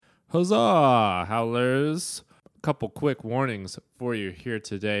Huzzah, howlers! A couple quick warnings for you here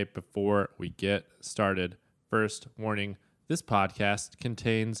today before we get started. First warning, this podcast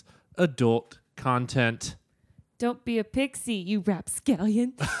contains adult content. Don't be a pixie, you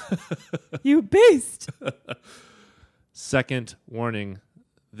rapscallion. You beast. Second warning,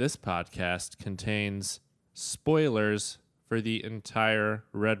 this podcast contains spoilers for the entire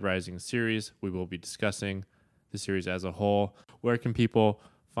Red Rising series. We will be discussing the series as a whole. Where can people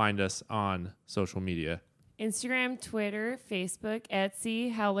find us on social media? Instagram, Twitter, Facebook,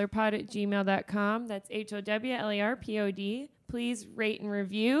 Etsy, howlerpod@gmail.com. That's HOWLERPOD. Please rate and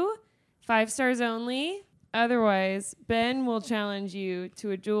review. 5 stars only. Otherwise, Ben will challenge you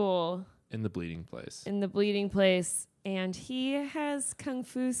to a duel In the bleeding place. in the bleeding place, and he has kung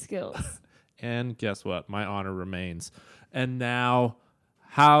fu skills. And guess what? My honor remains. And now,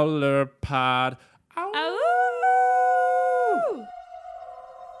 Howler Pod. Ow!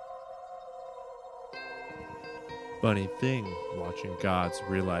 Funny thing, watching gods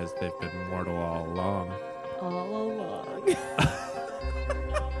realize they've been mortal all along. All along.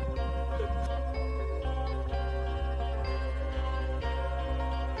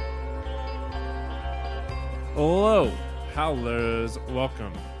 Hello, Howlers.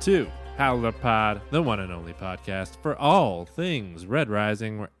 Welcome to Howler Pod, the one and only podcast for all things Red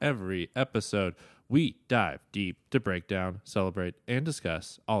Rising, where every episode we dive deep to break down, celebrate, and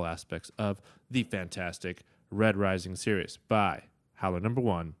discuss all aspects of the fantastic Red Rising series by Howler number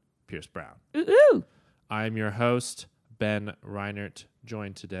 1, Pierce Brown. Ooh. I am your host, Ben Reinert,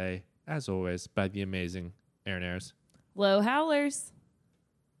 joined today, as always, by the amazing Aaron Ayers. Low howlers.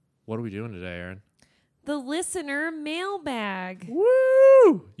 What are we doing today, Aaron? The listener mailbag.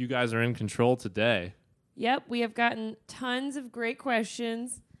 Woo! You guys are in control today. Yep, we have gotten tons of great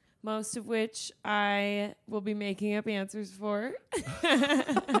questions, most of which I will be making up answers for.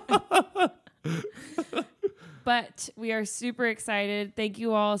 But we are super excited. Thank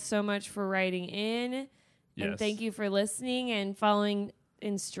you all so much for writing in. Yes. And thank you for listening and following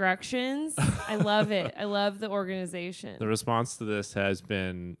instructions. I love it. I love the organization. The response to this has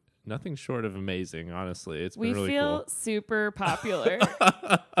been nothing short of amazing, honestly. It's been We really feel cool. super popular.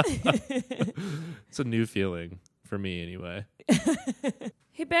 It's a new feeling for me anyway.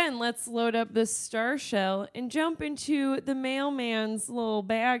 Hey, Ben, let's load up this star shell and jump into the mailman's little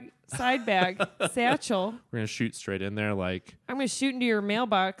bag, side bag, satchel. We're going to shoot straight in there like I'm going to shoot into your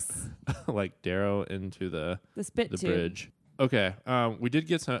mailbox, like Darrow into the spit tube. bridge. Okay, we did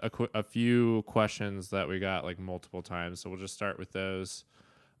get a few questions that we got like multiple times, so we'll just start with those.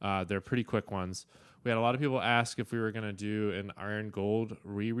 They're pretty quick ones. We had a lot of people ask if we were going to do an Iron Gold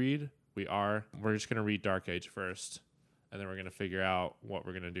reread. We are. We're just going to read Dark Age first, and then we're going to figure out what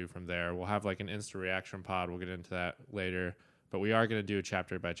we're going to do from there. We'll have like an instant reaction pod. We'll get into that later. But we are going to do a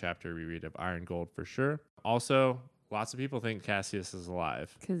chapter-by-chapter reread of Iron Gold for sure. Also, lots of people think Cassius is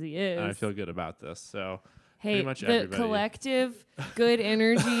alive. Because he is. And I feel good about this. So hey, pretty much the everybody. collective good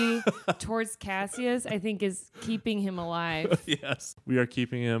energy towards Cassius, I think, is keeping him alive. Yes. We are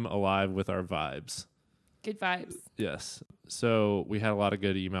keeping him alive with our vibes. Good vibes. Yes. So we had a lot of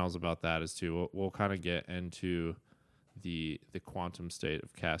good emails about that as too. We'll kind of get into the quantum state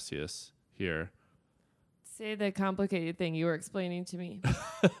of Cassius here. Say the complicated thing you were explaining to me.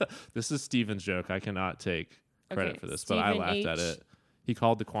 This is Steven's joke. I cannot take credit Okay, for this, but I Stephen laughed at H. it. He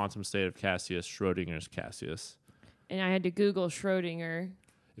called the quantum state of Cassius Schrodinger's Cassius. And I had to Google Schrodinger.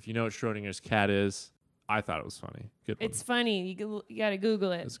 If you know what Schrodinger's cat is, I thought it was funny. Good one. It's funny. You got to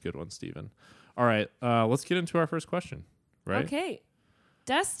Google it. That's a good one, Steven. All right, let's get into our first question, right? Okay.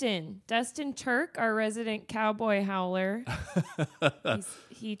 Dustin Turk, our resident cowboy howler.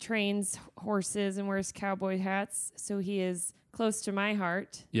 He trains horses and wears cowboy hats, so he is close to my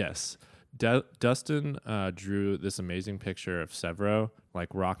heart. Yes. Dustin drew this amazing picture of Severo, like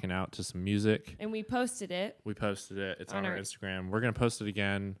rocking out to some music. And we posted it. We posted it. It's on On our our- Instagram. We're going to post it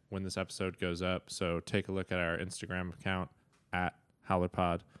again when this episode goes up. So take a look at our Instagram account at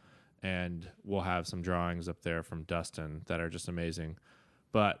HowlerPod, and we'll have some drawings up there from Dustin that are just amazing.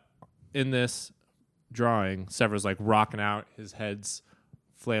 But in this drawing, Severo's like rocking out. His head's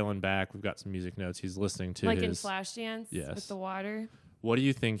flailing back. We've got some music notes. He's listening to Like his... in Flashdance Yes. with the water. What do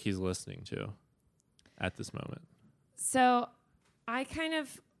you think he's listening to at this moment? So I kind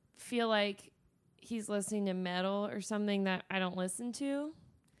of feel like he's listening to metal or something that I don't listen to.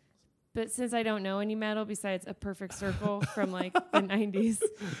 But since I don't know any metal besides A Perfect Circle from like the 90s,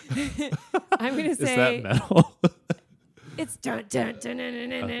 I'm going to say Is that metal? it's dun dun dun dun dun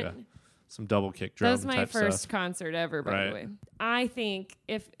dun. Okay. some double kick That drum was my type first stuff. concert ever, by Right. the way. I think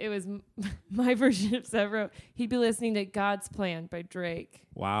if it was my version of Severo, he'd be listening to God's Plan by Drake.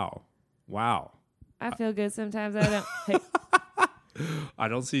 Wow. I feel good sometimes. I don't. Hey, I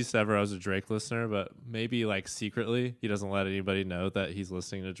don't see Severo as a Drake listener, but maybe like secretly he doesn't let anybody know that he's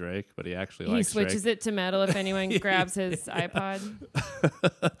listening to Drake, but he actually he likes switches Drake. it to metal if anyone grabs his iPod.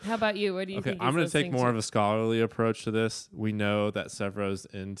 How about you? What do you Okay, think? I'm going going to take more of a scholarly approach to this. We know that Severo's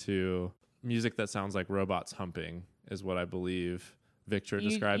into music that sounds like robots humping, is what I believe Victor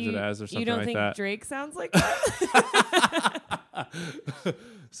describes it as, or something You don't like think that. Drake sounds like that?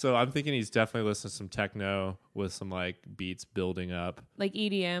 So I'm thinking he's definitely listening to some techno with some like beats building up, Like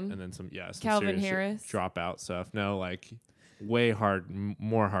EDM? and then some some Calvin serious Harris? dropout stuff. No, like way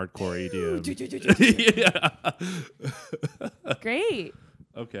more hardcore EDM. Yeah. Great.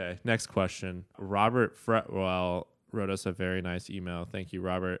 Okay, next question. Robert Fretwell wrote us a very nice email. Thank you,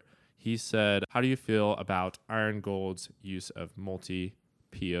 Robert. He said, how do you feel about Iron Gold's use of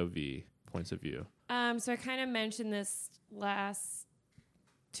multi-POV points of view? So I kind of mentioned this last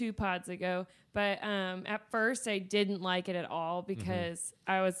 2 pods ago, but at first I didn't like it at all because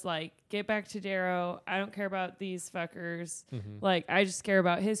I was like, get back to Darrow. I don't care about these fuckers. Like, I just care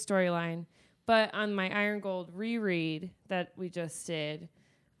about his storyline. But on my Iron Gold reread that we just did,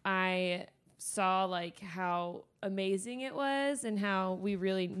 I saw like how amazing it was and how we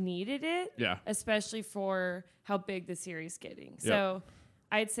really needed it. Yeah. Especially for how big the series is getting. So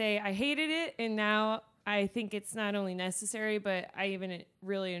I'd say I hated it, and now I think it's not only necessary, but I even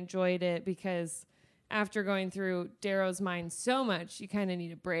really enjoyed it because after going through Darrow's mind so much, you kind of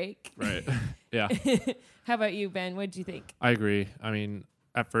need a break. Right. Yeah. How about you, Ben? What'd you think? I agree. I mean,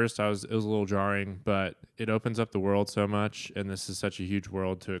 at first it was a little jarring, but it opens up the world so much, and this is such a huge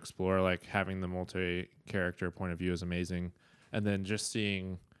world to explore. Like, having the multi-character point of view is amazing, and then just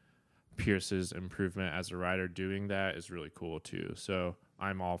seeing Pierce's improvement as a writer doing that is really cool too. So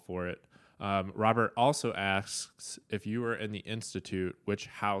I'm all for it. Robert also asks, if you were in the Institute, which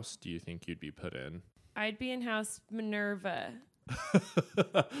house do you think you'd be put in? I'd be in House Minerva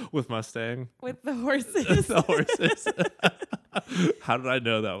With Mustang? with the horses. The horses. How did I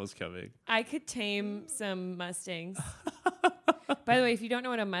know that was coming? I could tame some Mustangs. By the way, if you don't know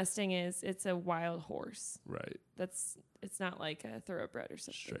what a Mustang is, it's a wild horse. Right. It's not like a thoroughbred or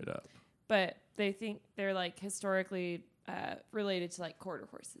something. Straight up. But they think they're like historically related to like quarter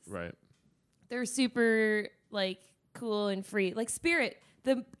horses. Right. They're super like cool and free. Like Spirit,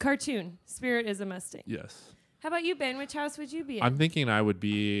 the cartoon. Spirit is a Mustang. Yes. How about you, Ben? Which house would you be in? I'm thinking I would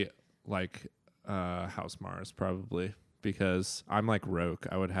be like House Mars probably, because I'm like Roke.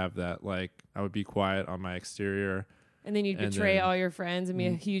 I would have that, like, I would be quiet on my exterior. And then you'd And betray then- all your friends and be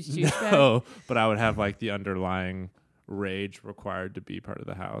a huge douchebag. No, but I would have like the underlying rage required to be part of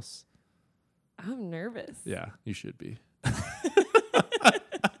the house. I'm nervous. Yeah, you should be.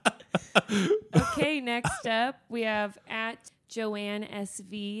 Okay, next up we have at Joanne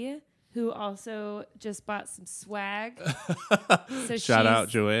SV, who also just bought some swag. So Shout out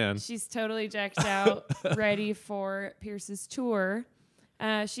she's- Joanne. She's totally decked out, ready for Pierce's tour.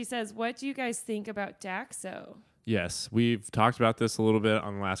 She says, what do you guys think about Daxo? Yes, we've talked about this a little bit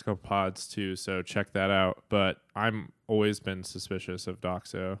on the last couple pods too, so check that out. But I'm always been suspicious of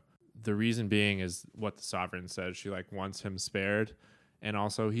Doxo. The reason being is what the Sovereign says. She like wants him spared, and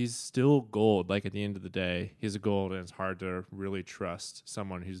also he's still gold. Like, at the end of the day, he's a gold, and it's hard to really trust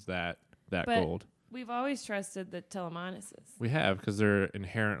someone who's that But gold. we've always trusted the Telemanuses. We have, because they're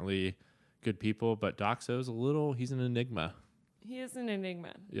inherently good people. But Doxo's he's an enigma. He is an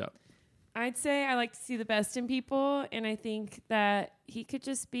enigma. Yep. I'd say I like to see the best in people, and I think that he could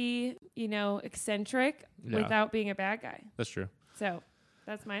just be, eccentric Yeah. without being a bad guy. That's true. So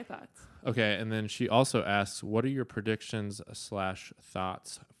that's my thoughts. Okay, and then she also asks, what are your predictions /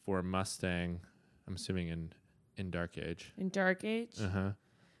 thoughts for Mustang? I'm assuming in Dark Age. In Dark Age. Uh-huh.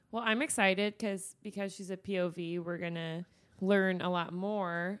 Well, I'm excited because she's a POV. We're going to learn a lot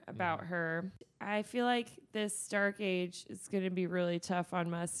more about her. I feel like this Dark Age is going to be really tough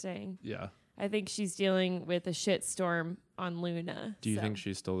on Mustang. Yeah. I think she's dealing with a shitstorm on Luna. Do you think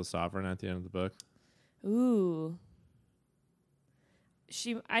she's still the Sovereign at the end of the book? Ooh.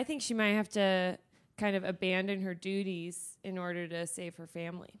 I think she might have to kind of abandon her duties in order to save her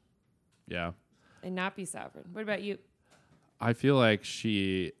family Yeah. and not be sovereign. What about you? I feel like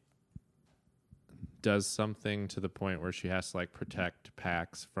she does something to the point where she has to like protect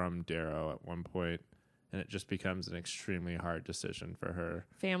Pax from Darrow at one point, and it just becomes an extremely hard decision for her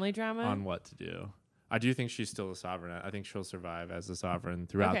Family drama? on what to do. I do think she's still a Sovereign. I think she'll survive as a Sovereign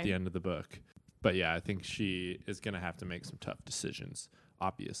throughout Okay. the end of the book. But yeah, I think she is going to have to make some tough decisions,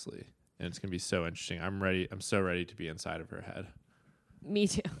 obviously, and it's gonna be so interesting. I'm ready. I'm so ready to be inside of her head. Me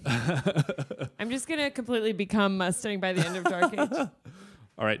too. I'm just going to completely become Mustang by the end of Dark Age.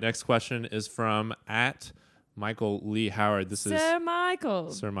 All right, next question is from @Michael Lee Howard. This is Sir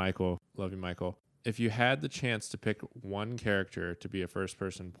Michael. Sir Michael. Love you, Michael. If you had the chance to pick one character to be a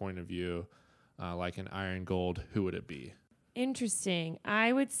first-person point of view, like in Iron Gold, who would it be? Interesting.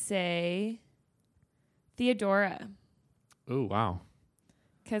 I would say Theodora, Oh, wow.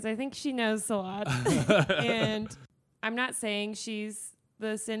 because I think she knows a lot. And I'm not saying she's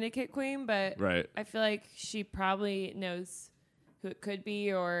the Syndicate Queen, but Right. I feel like she probably knows who it could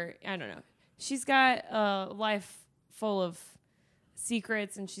be, or I don't know. She's got a life full of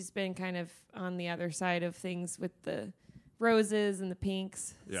secrets, and she's been kind of on the other side of things with the roses and the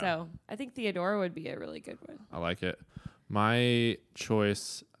pinks. Yeah. So I think Theodora would be a really good one. I like it. My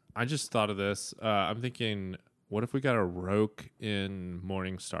choice, I just thought of this. I'm thinking, what if we got a Roke in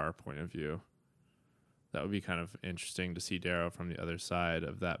Morningstar point of view? That would be kind of interesting to see Darrow from the other side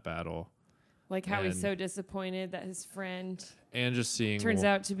of that battle. Like how he's And- so disappointed that his friend And just seeing... turns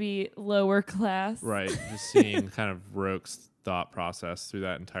out to be lower class. Right. Just seeing kind of Roke's thought process through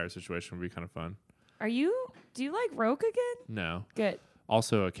that entire situation would be kind of fun. Do you like Roke again? No. Good.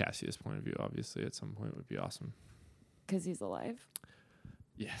 Also a Cassius point of view, obviously, at some point would be awesome. Because he's alive.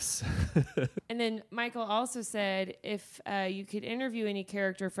 Yes. And then Michael also said if you could interview any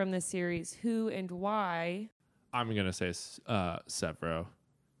character from the series, who and why? I'm going to say Severo,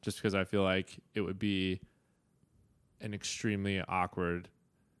 just because I feel like it would be an extremely awkward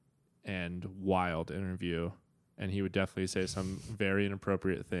and wild interview. And he would definitely say some very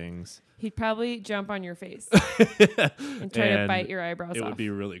inappropriate things. He'd probably jump on your face and try to And bite your eyebrows It off. would be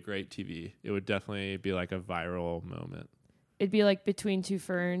really great TV. It would definitely be like a viral moment. It'd be like Between Two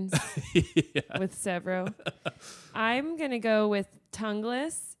Ferns Yeah. with Severo. I'm going to go with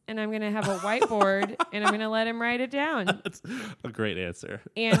Tongueless, and I'm going to have a whiteboard, and I'm going to let him write it down. That's a great answer.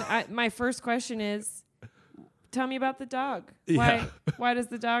 And my first question is, tell me about the dog. Yeah. Why does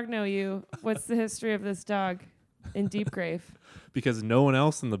the dog know you? What's the history of this dog in Deep Grave? Because no one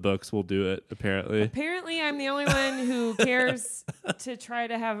else in the books will do it, apparently. Apparently, I'm the only one who cares to try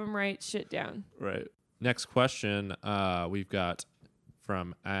to have him write shit down. Right. Next question we've got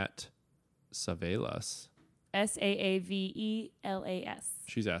from @Savelas. Saaveelas.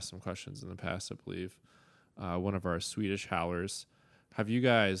 She's asked some questions in the past, I believe. One of our Swedish howlers. Have you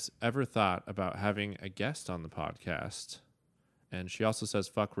guys ever thought about having a guest on the podcast? And she also says,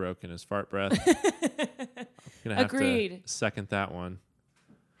 fuck Roke and his fart breath. I'm gonna have Agreed. to second that one.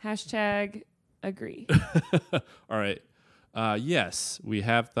 Hashtag agree. All right. Yes, we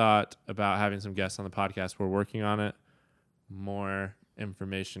have thought about having some guests on the podcast. We're working on it. More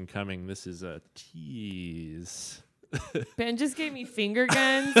information coming. This is a tease. Ben just gave me finger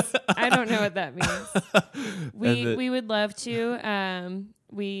guns. I don't know what that means. We would love to.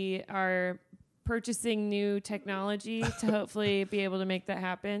 We are purchasing new technology to hopefully be able to make that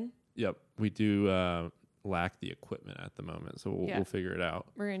happen. Yep. We do lack the equipment at the moment, so we'll figure it out.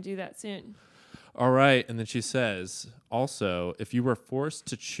 We're going to do that soon. All right. And then she says, also, if you were forced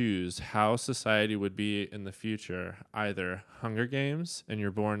to choose how society would be in the future, either Hunger Games and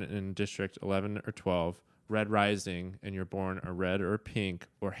you're born in District 11 or 12, Red Rising and you're born a red or a pink,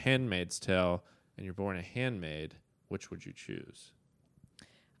 or Handmaid's Tale and you're born a handmaid, which would you choose?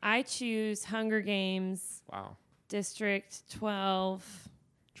 I choose Hunger Games, Wow. District 12.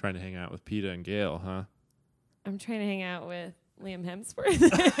 Trying to hang out with PETA and Gail, huh? I'm trying to hang out with Liam Hemsworth.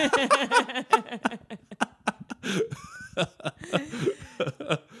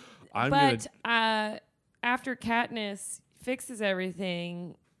 But after Katniss fixes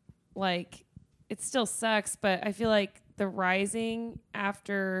everything, like, it still sucks, but I feel like the Rising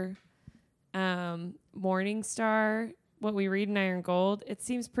after Morningstar, what we read in Iron Gold, it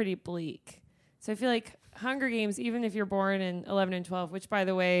seems pretty bleak. So I feel like Hunger Games, even if you're born in 11 and 12, which, by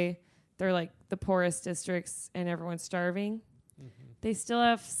the way, they're like the poorest districts and everyone's starving, they still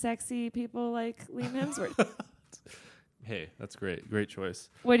have sexy people like Liam Hemsworth. Hey, that's great. Great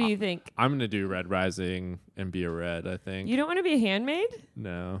choice. What do you think? I'm going to do Red Rising and be a red, I think. You don't want to be a handmaid?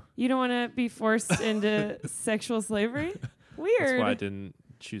 No. You don't want to be forced into sexual slavery? Weird. That's why I didn't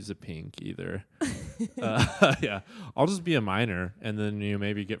choose a pink either. Yeah. I'll just be a minor and then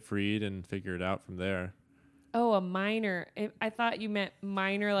maybe get freed and figure it out from there. Oh, a minor. I thought you meant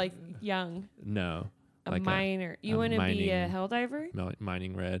minor like young. No. A like minor. You a want to be a mining- helldiver?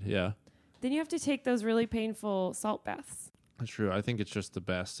 Mining red, yeah. Then you have to take those really painful salt baths. That's true. I think it's just the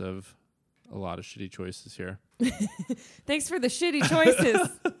best of a lot of shitty choices here. Thanks for the shitty choices.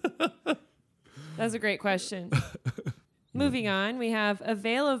 That's a great question. Yeah. Moving on, we have A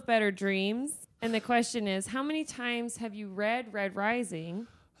Veil of Better Dreams. And the question is, how many times have you read Red Rising?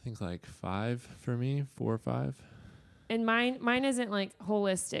 I think like 5 for me, 4 or 5. And mine isn't like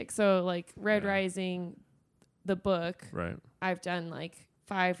holistic. So like Red Rising, the book, Right. I've done like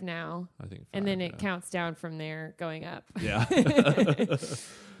 5 now. I think 5, And then it counts down from there going up. Yeah.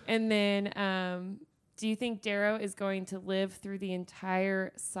 And then do you think Darrow is going to live through the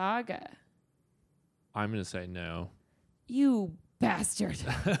entire saga? I'm going to say no. You bastard.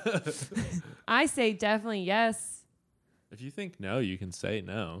 I say definitely yes. If you think no, you can say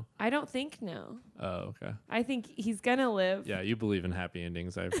no. I don't think no. Oh, okay. I think he's going to live. Yeah, you believe in happy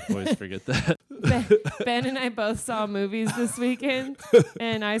endings. I always forget that. Ben and I both saw movies this weekend,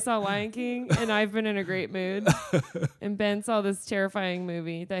 and I saw Lion King, and I've been in a great mood. And Ben saw this terrifying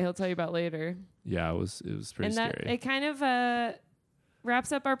movie that he'll tell you about later. Yeah, it was pretty and that scary. it kind of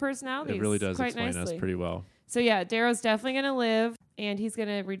wraps up our personalities. It really does quite explain nicely. us pretty well. So yeah, Darrow's definitely going to live, and he's going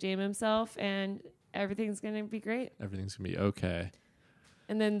to redeem himself, and everything's going to be great. Everything's going to be okay.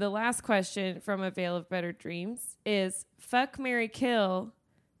 And then the last question from A Veil of Better Dreams is, fuck, marry, kill,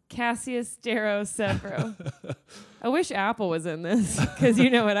 Cassius, Darrow, Severo. I wish Apple was in this, because you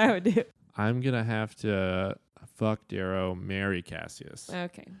know what I would do. I'm going to have to fuck Darrow, marry Cassius,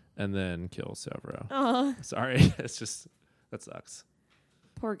 Okay. and then kill Severo. Oh, Sorry. It's just, that sucks.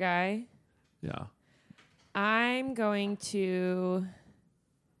 poor guy. Yeah. I'm going to...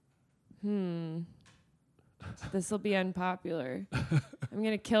 This will be unpopular. I'm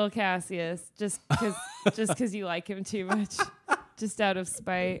going to kill Cassius just because you like him too much. Just out of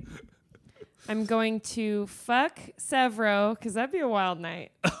spite. I'm going to fuck Severo because that'd be a wild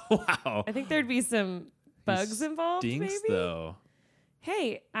night. Wow. I think there'd be some bugs involved, Stinks, maybe. though.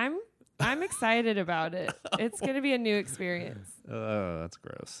 Hey, I'm excited about it. It's going to be a new experience. Oh, that's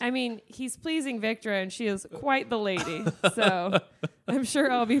gross. I mean, he's pleasing Victra, and she is quite the lady. So I'm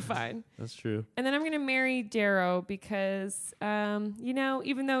sure I'll be fine. That's true. And then I'm going to marry Darrow because,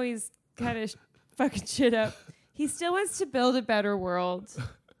 even though he's kind of fucking shit up, he still wants to build a better world.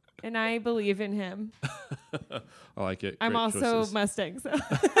 And I believe in him. I like it. I'm Great also choices. Mustang. So.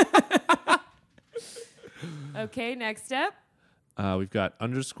 Okay, next step. We've got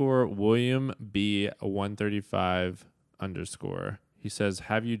 _William B 135 _. He says,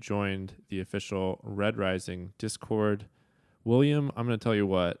 have you joined the official Red Rising Discord? William, I'm going to tell you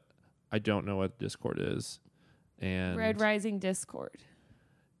what. I don't know what Discord is. And Red Rising Discord.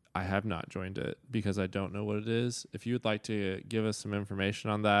 I have not joined it because I don't know what it is. If you would like to give us some information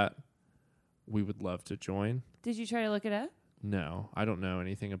on that, we would love to join. Did you try to look it up? No, I don't know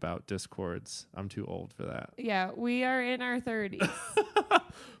anything about Discords. I'm too old for that. Yeah, we are in our 30s.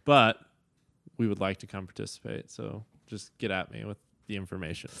 But we would like to come participate. So just get at me with the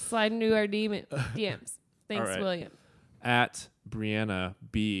information. Slide into our DMs. Thanks, right. William. At Brianna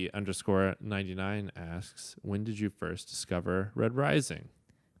B _99 asks, when did you first discover Red Rising?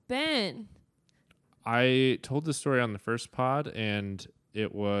 Ben. I told this story on the first pod, and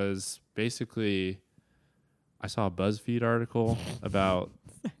it was basically, I saw a BuzzFeed article about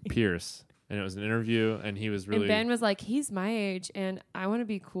Pierce, and it was an interview, and he was really... And Ben was like, he's my age, and I want to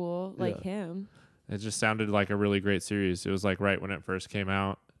be cool like Yeah. him. It just sounded like a really great series. It was like right when it first came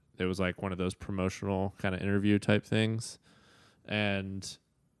out. It was like one of those promotional kind of interview type things. And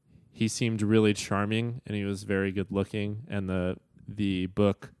he seemed really charming, and he was very good looking, and the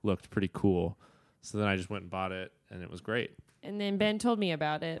book looked pretty cool. So then I just went and bought it, and it was great. And then Ben told me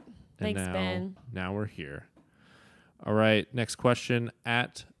about it. And Thanks, Ben. Now we're here. All right, next question.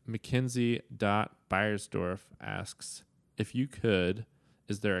 At Mackenzie.Beiersdorf asks, if you could,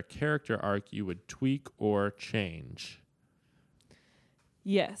 is there a character arc you would tweak or change?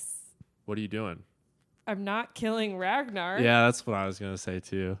 Yes. What are you doing? I'm not killing Ragnar. Yeah, that's what I was going to say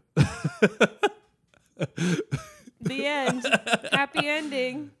too. The end. Happy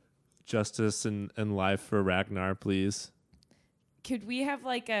ending. Justice and life for Ragnar, please. Could we have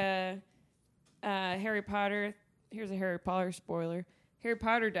like a Harry Potter? Here's a Harry Potter spoiler. Harry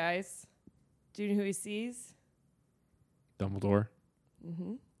Potter dies. Do you know who he sees? Dumbledore.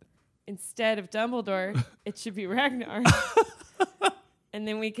 Mm-hmm. Instead of Dumbledore, it should be Ragnar. And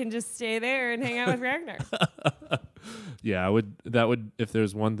then we can just stay there and hang out with Ragnar. Yeah, that would if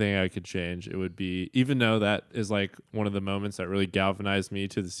there's one thing I could change, it would be, even though that is like one of the moments that really galvanized me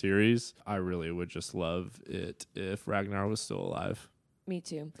to the series, I really would just love it if Ragnar was still alive. Me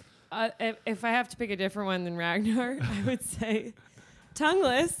too. If I have to pick a different one than Ragnar, I would say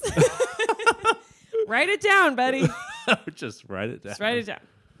tongueless. Write it down, buddy. Just write it down. Just write it down.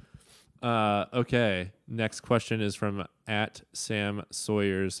 Okay. Next question is from at Sam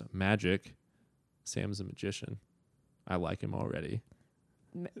Sawyer's Magic. Sam's a magician. I like him already.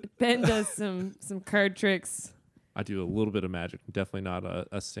 Ben does some card tricks. I do a little bit of magic. Definitely not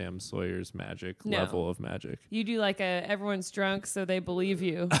a Sam Sawyer's magic level of magic. You do like a everyone's drunk so they believe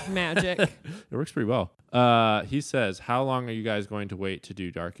you magic. It works pretty well. He says, how long are you guys going to wait to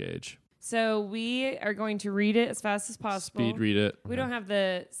do Dark Age? So we are going to read it as fast as possible. Speed read it. We don't have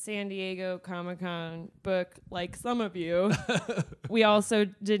the San Diego Comic-Con book like some of you. We also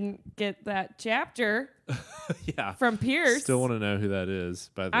didn't get that chapter from Pierce. Still want to know who that is,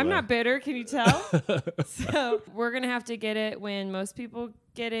 by the way. I'm not bitter, can you tell? So we're going to have to get it when most people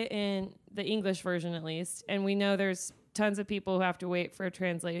get it in the English version at least. And we know there's tons of people who have to wait for a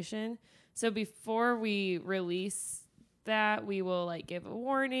translation. So before we release that, we will like give a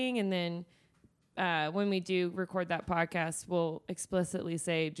warning, and then when we do record that podcast, we'll explicitly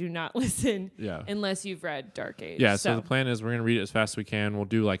say do not listen unless you've read Dark Age. Yeah, so the plan is we're going to read it as fast as we can. We'll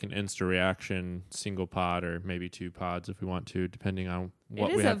do like an Insta reaction single pod or maybe 2 pods if we want to, depending on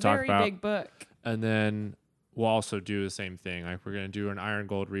what we have to talk about. It is a very big book. And then we'll also do the same thing. Like we're going to do an Iron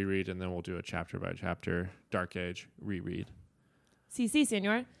Gold reread, and then we'll do a chapter by chapter Dark Age reread. Si,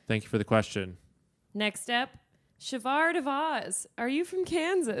 senor. Thank you for the question. Next up, Shavard of Oz. Are you from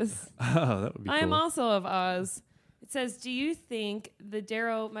Kansas? Oh, that would be cool. I am also of Oz. It says, do you think the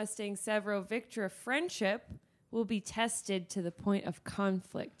Darrow Mustang Severo Victra friendship will be tested to the point of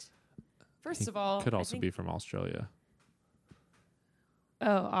conflict? First of all, could also be from Australia.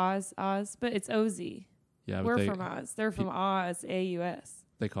 Oh, Oz, but it's OZ. Yeah, we're from Oz. They're from Oz, AUS.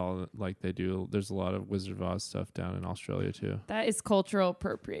 They call it like they do. There's a lot of Wizard of Oz stuff down in Australia too. That is cultural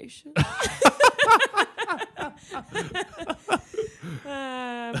appropriation.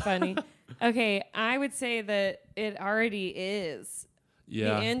 Funny. Okay, I would say that it already is.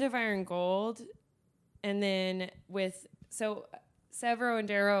 Yeah. The end of Iron Gold, and then Severo and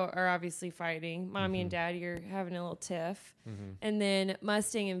Darrow are obviously fighting. Mommy and Daddy are having a little tiff. And then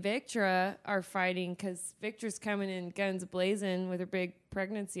Mustang and Victra are fighting because Victra's coming in guns blazing with her big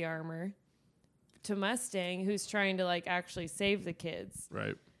pregnancy armor to Mustang, who's trying to like actually save the kids.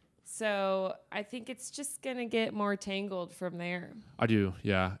 Right. So I think it's just going to get more tangled from there. I do,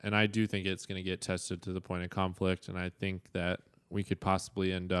 yeah. And I do think it's going to get tested to the point of conflict. And I think that we could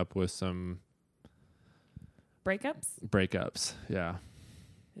possibly end up with some... Breakups, yeah.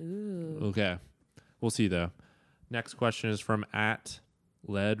 Ooh. Okay. We'll see, though. Next question is from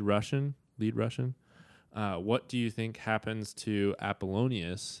 @Lead Russian. What do you think happens to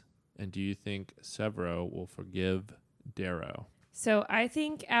Apollonius? And do you think Severo will forgive Darrow? So I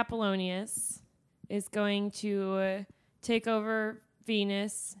think Apollonius is going to take over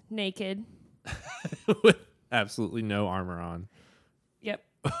Venus naked. With absolutely no armor on. Yep.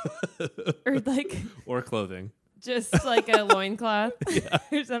 Or clothing. Just like a loincloth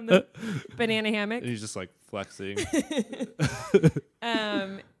or something. Banana hammock. And he's just like flexing.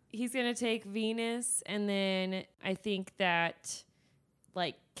 He's going to take Venus, and then I think that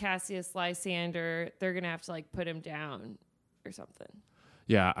like Cassius Lysander, they're going to have to like put him down or something.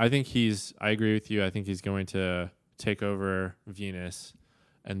 Yeah, I agree with you. I think he's going to take over Venus,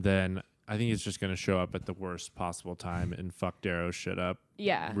 and then I think he's just going to show up at the worst possible time and fuck Darrow's shit up.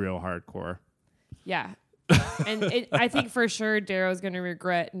 Yeah. Real hardcore. Yeah. And I think for sure Darrow's going to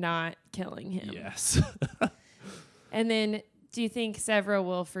regret not killing him. Yes. And then do you think Severo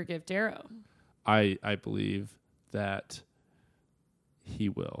will forgive Darrow? I believe that he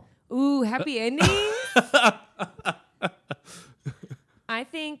will. Ooh, happy ending? I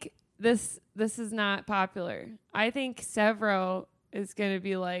think this is not popular. I think Severo is going to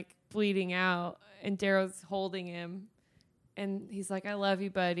be like bleeding out, and Darrow's holding him, and he's like, "I love you,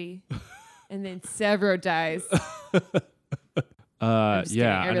 buddy," and then Severo dies.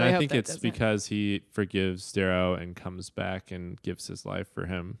 Yeah, and I think it's because he forgives Darrow and comes back and gives his life for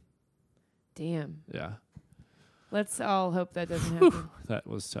him. Damn. Yeah. Let's all hope that doesn't happen. That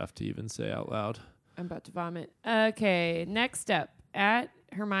was tough to even say out loud. I'm about to vomit. Okay, next up.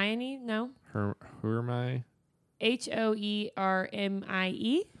 Hermione? No. Hermione? Hoermie?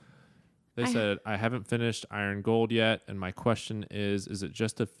 They said, I haven't finished Iron Gold yet, and my question is it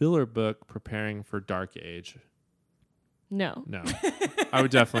just a filler book preparing for Dark Age? No. I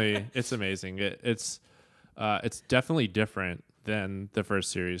would definitely... It's amazing. It's definitely different than the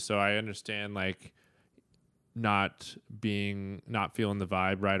first series, so I understand, like... not feeling the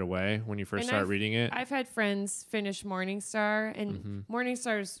vibe right away when you first start reading it. I've had friends finish Morningstar, and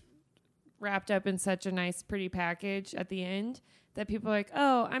Morningstar's wrapped up in such a nice, pretty package at the end that people are like,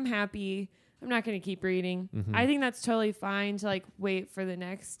 oh, I'm happy. I'm not going to keep reading. I think that's totally fine to like wait for the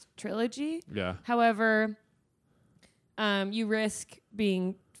next trilogy. Yeah. However, you risk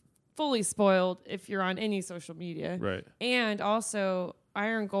being fully spoiled if you're on any social media. Right. And also,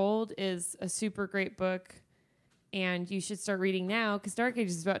 Iron Gold is a super great book, and you should start reading now because Dark Age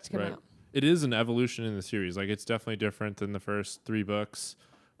is about to come out. It is an evolution in the series. Like, it's definitely different than the first 3 books,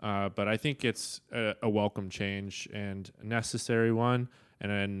 but I think it's a welcome change and a necessary one.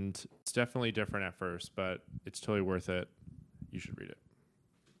 And it's definitely different at first, but it's totally worth it. You should read it.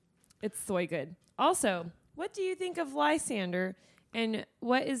 It's so good. Also, what do you think of Lysander, and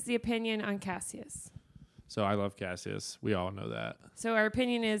what is the opinion on Cassius? So I love Cassius. We all know that. So our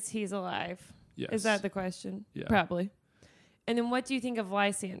opinion is he's alive. Yes. Is that the question? Yeah. Probably. And then what do you think of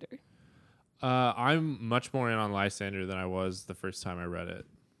Lysander? I'm much more in on Lysander than I was the first time I read it.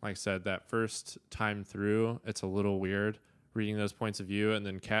 Like I said, that first time through, it's a little weird reading those points of view, and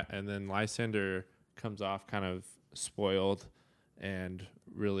then Lysander comes off kind of spoiled and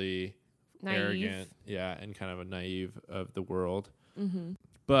really Naive. arrogant, and kind of a naive of the world. Mm-hmm.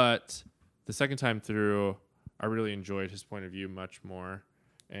 But the second time through, I really enjoyed his point of view much more,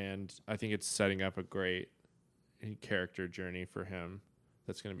 and I think it's setting up a great character journey for him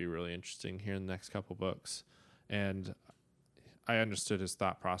that's going to be really interesting here in the next couple books. And I understood his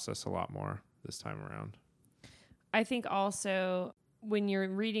thought process a lot more this time around. I think also when you're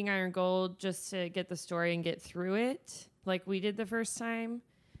reading Iron Gold just to get the story and get through it, like we did the first time,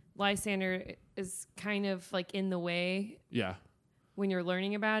 Lysander is kind of like in the way. Yeah. When you're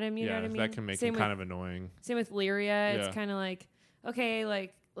learning about him, you know what I mean? That can make him kind of annoying. Same with Lyria. It's kind of like, okay,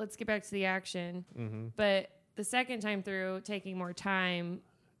 like let's get back to the action. Mm-hmm. But the second time through, taking more time.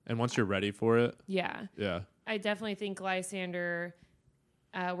 And once you're ready for it. Yeah. Yeah. I definitely think Lysander,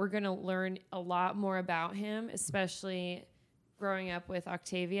 we're going to learn a lot more about him, especially growing up with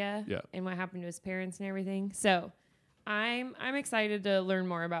Octavia and what happened to his parents and everything. So I'm excited to learn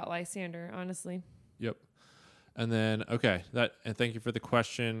more about Lysander, honestly. Yep. And then, and thank you for the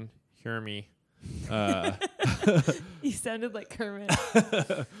question. Hear me. You sounded like Kermit.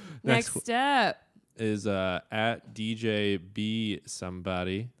 Next up is at DJ B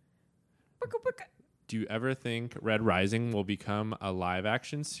somebody. Do you ever think Red Rising will become a live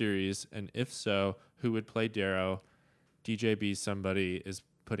action series? And if so, who would play Darrow? DJ B somebody is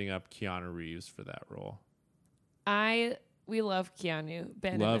putting up Keanu Reeves for that role. We love Keanu.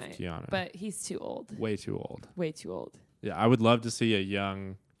 Love Keanu. But he's too old. Way too old. Way too old. Yeah, I would love to see a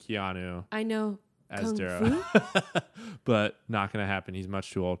young Keanu. I know. As Darrow. But not going to happen. He's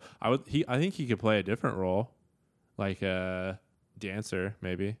much too old. I think he could play a different role. Like a dancer,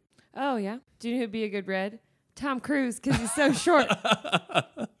 maybe. Oh, yeah. Do you know who'd be a good Red? Tom Cruise, because he's so short.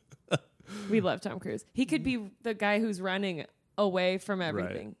 We love Tom Cruise. He could be the guy who's running away from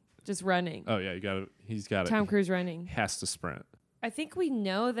everything. Right. Just running. Oh, yeah. He's got it. Tom Cruise running. Has to sprint. I think we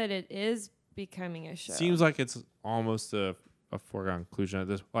know that it is becoming a show. Seems like it's almost a foregone conclusion at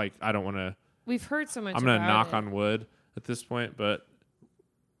this. Like, I don't want to. We've heard so much. I'm going to knock on wood at this point, but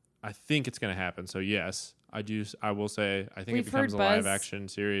I think it's going to happen. So yes, I do. I will say I think it becomes a live action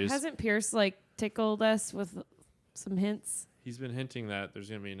series. Hasn't Pierce tickled us with some hints? He's been hinting that there's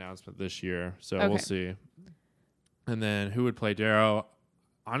going to be an announcement this year, so we'll see. And then who would play Darrow?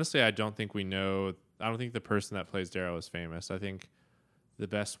 Honestly, I don't think we know. I don't think the person that plays Darrow is famous. I think the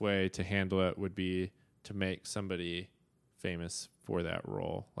best way to handle it would be to make somebody famous for that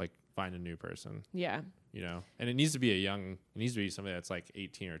role, like find a new person. Yeah. You know, and it needs to be somebody that's like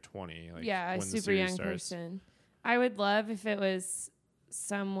 18 or 20. Like a super young person. I would love if it was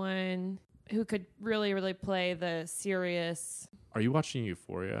someone who could really, really play the serious. Are you watching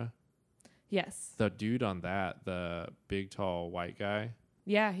Euphoria? Yes. The dude on that, the big, tall, white guy.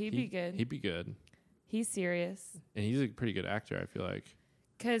 Yeah, he'd be good. He'd be good. He's serious. And he's a pretty good actor, I feel like.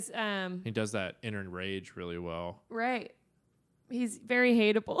 Because he does that inner rage really well. Right. He's very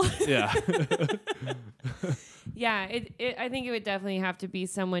hateable. Yeah. Yeah, I think it would definitely have to be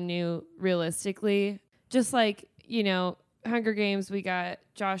someone new, realistically. Just like, Hunger Games, we got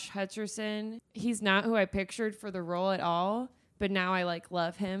Josh Hutcherson. He's not who I pictured for the role at all, but now I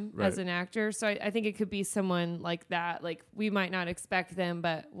love him as an actor. So I think it could be someone like that. Like, we might not expect them,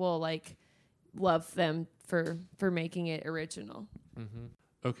 but we'll love them for making it original. Mm-hmm.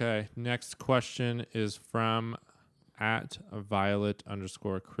 Okay, next question is from at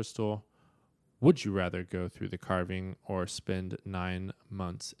Violet_Crystal. Would you rather go through the carving or spend 9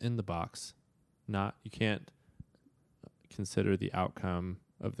 months in the box? You can't consider the outcome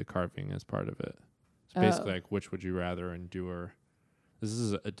of the carving as part of it. It's basically like, which would you rather endure? This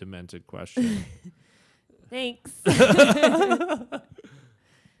is a demented question. Thanks.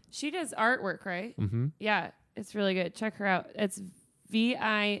 She does artwork, right? Mm-hmm. Yeah, it's really good. Check her out. It's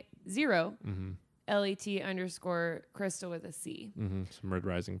VI0. Mm-hmm. LET_Crystal with a C. Some Red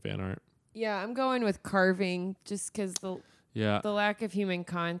Rising fan art. Yeah, I'm going with carving just because Yeah. the lack of human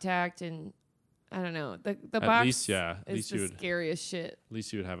contact and I don't know. The At box least, yeah. At is least the you would. scariest shit. At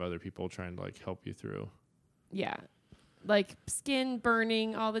least you would have other people trying to like help you through. Yeah. Like skin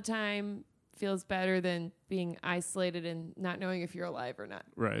burning all the time feels better than being isolated and not knowing if you're alive or not.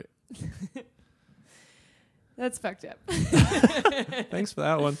 Right. That's fucked up. Thanks for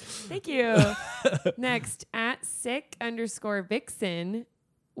that one. Thank you. Next, at sick_vixen.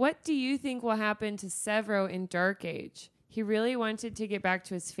 What do you think will happen to Severo in Dark Age? He really wanted to get back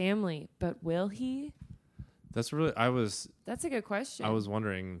to his family, but will he? That's really. That's a good question. I was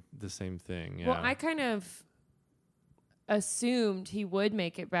wondering the same thing. Yeah. Well, I kind of assumed he would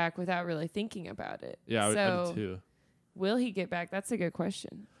make it back without really thinking about it. Yeah, I So did too. will he get back? That's a good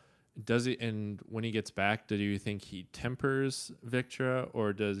question. Does he? And when he gets back, do you think he tempers Victra,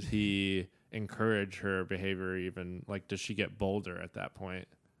 or does he encourage her behavior? Even like, does she get bolder at that point?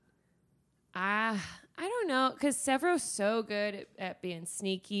 I don't know, because Severo's so good at being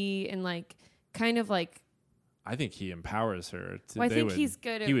sneaky and like kind of like. I think he empowers her. Well, I think he's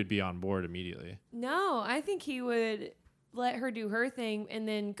good. He would be on board immediately. No, I think he would let her do her thing and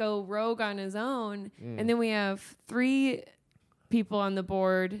then go rogue on his own. And then we have 3 people on the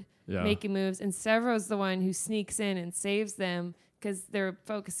board making moves, and Severo's the one who sneaks in and saves them because they're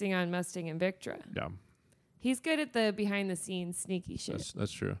focusing on Mustang and Victra. Yeah, he's good at the behind the scenes sneaky shit.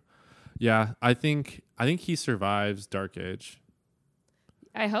 That's true. Yeah, I think he survives Dark Age.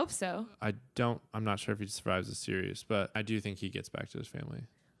 I hope so. I'm not sure if he survives the series, but I do think he gets back to his family.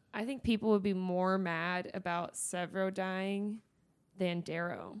 I think people would be more mad about Severo dying than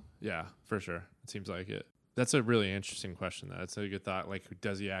Darrow. Yeah, for sure. It seems like it. That's a really interesting question, though. That's a good thought. Like,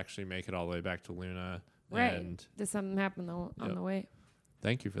 does he actually make it all the way back to Luna? Right. And does something happen on the way?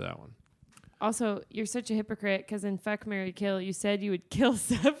 Thank you for that one. Also, you're such a hypocrite because in Fuck, Marry, Kill, you said you would kill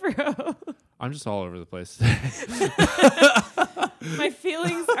Severo. I'm just all over the place. My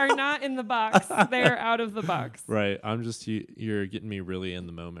feelings are not in the box. They're out of the box. Right. I'm just, you're getting me really in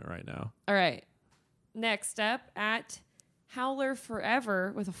the moment right now. All right. Next up, at Howler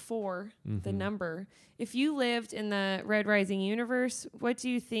Forever with a 4, the number. If you lived in the Red Rising universe, what do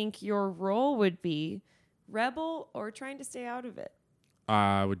you think your role would be? Rebel or trying to stay out of it?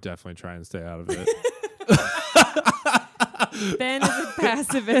 I would definitely try and stay out of it. Ben is a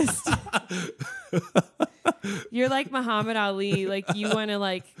pacifist. You're like Muhammad Ali. Like you want to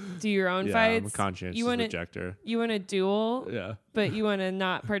like do your own fights. I'm a conscientious objector. You want to duel, Yeah. but you want to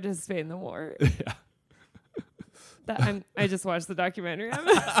not participate in the war. Yeah. I just watched the documentary on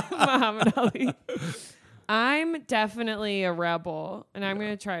Muhammad Ali. I'm definitely a rebel, and I'm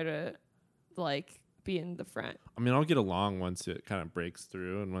gonna try to like be in the front. I mean, I'll get along once it kind of breaks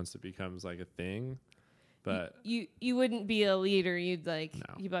through and once it becomes like a thing. But you wouldn't be a leader. You'd be like,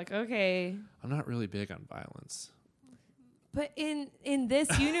 okay. I'm not really big on violence. But in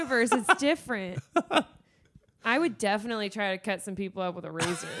this universe, it's different. I would definitely try to cut some people up with a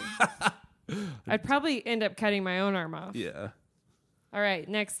razor. I'd probably end up cutting my own arm off. Yeah. All right,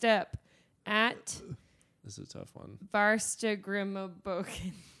 next up. At This is a tough one.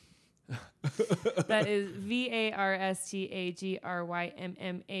 Varstagrymoboken. That is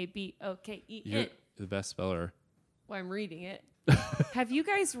VARSTAGRYMMABOKEN. You're the best speller. Well, I'm reading it. Have you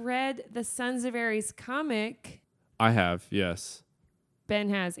guys read the Sons of Ares comic? I have, yes. Ben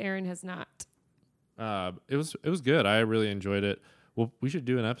has. Aaron has not. It was good. I really enjoyed it. Well, we should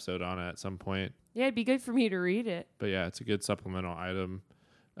do an episode on it at some point. Yeah, it'd be good for me to read it. But yeah, it's a good supplemental item.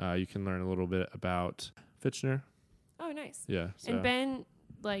 You can learn a little bit about Fitchner. Oh, nice. Yeah. So. And Ben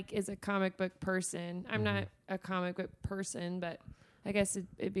is a comic book person. I'm not a comic book person, but I guess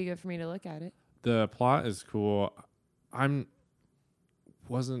it'd be good for me to look at it. The plot is cool.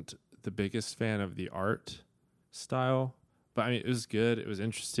 Wasn't the biggest fan of the art style, but I mean it was good. It was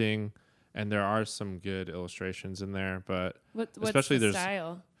interesting, and there are some good illustrations in there. But what's especially the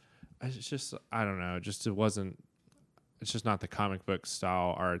style? It's just I don't know. It's just not the comic book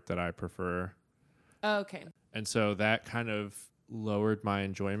style art that I prefer. Oh, okay. And so that kind of lowered my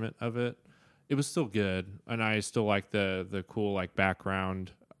enjoyment of it. It was still good, and I still like the cool like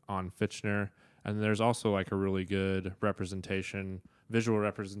background on Fitchner. And there's also like a really good visual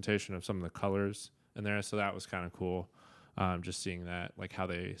representation of some of the colors in there. So that was kind of cool. Just seeing that, like how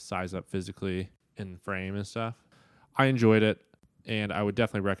they size up physically in frame and stuff. I enjoyed it, and I would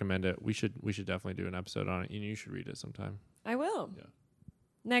definitely recommend it. We should definitely do an episode on it, and you should read it sometime. I will. Yeah.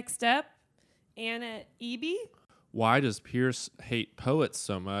 Next up, Anna Eby. Why does Pierce hate poets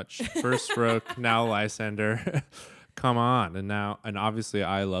so much? First Stroke, now Lysander. Come on, and obviously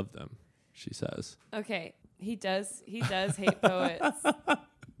I love them. she says. Okay, he does hate poets.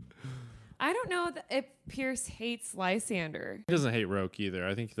 I don't know if Pierce hates Lysander. He doesn't hate Roke either.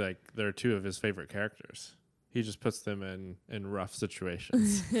 I think like they're two of his favorite characters. He just puts them in rough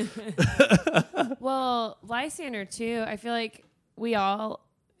situations. Well, Lysander too. I feel like we all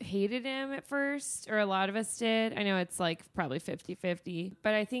hated him at first, or a lot of us did. I know it's like probably 50-50,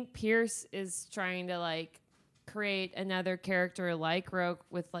 but I think Pierce is trying to like create another character like Roke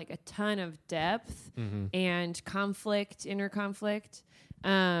with like a ton of depth and conflict, inner conflict.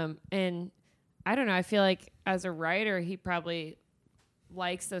 And I don't know, I feel like as a writer, he probably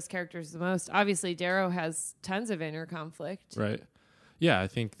likes those characters the most. Obviously, Darrow has tons of inner conflict. Right. Yeah, I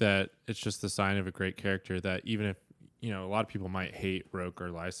think that it's just the sign of a great character that even if, a lot of people might hate Roke or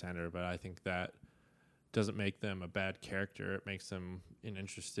Lysander, but I think that doesn't make them a bad character. It makes them an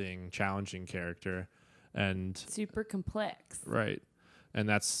interesting, challenging character. And super complex. Right. And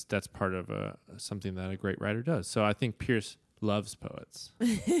that's part of something that a great writer does. So I think Pierce loves poets.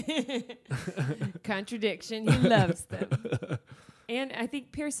 Contradiction. He loves them. And I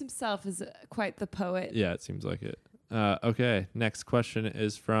think Pierce himself is quite the poet. Yeah, it seems like it. Okay, next question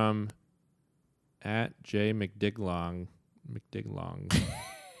is from @J McDiglong. McDiglong.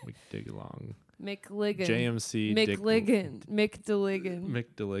 McLigan. JMC. McLigan. McDilligan.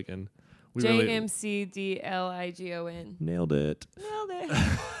 McDilligan. JMCDLIGON. Nailed it.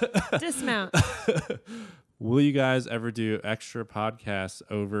 Dismount. Will you guys ever do extra podcasts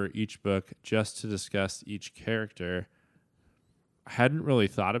over each book just to discuss each character? I hadn't really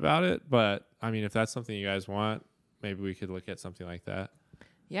thought about it, but I mean, if that's something you guys want, maybe we could look at something like that.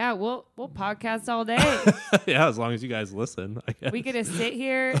 Yeah, we'll podcast all day. Yeah, as long as you guys listen, I guess. We get to sit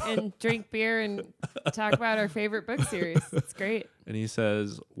here and drink beer and talk about our favorite book series. It's great. And he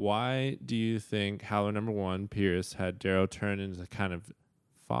says, why do you think Howler #1 Pierce had Darrow turn into the kind of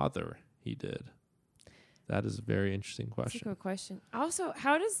father he did? That is a very interesting question. That's a good question. Also,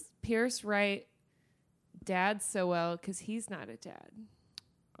 how does Pierce write dad so well? Because he's not a dad.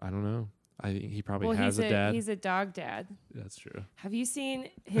 I don't know. I think he probably has a dad. He's a dog dad. That's true. Have you seen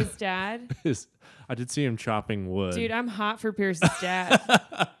his dad? I did see him chopping wood. Dude, I'm hot for Pierce's dad.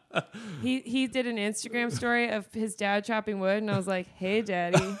 He did an Instagram story of his dad chopping wood, and I was like, hey,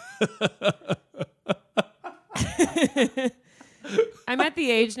 daddy. I'm at the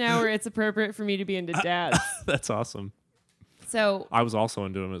age now where it's appropriate for me to be into dads. That's awesome. So I was also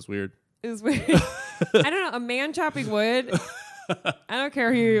into him. It's weird. It was weird. I don't know. A man chopping wood. I don't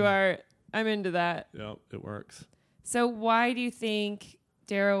care who you are. I'm into that. Yep, it works. So why do you think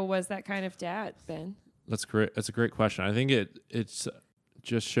Darrow was that kind of dad, Ben? That's great. That's a great question. I think it's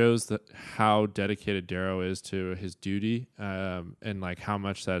just shows that how dedicated Darrow is to his duty, and like how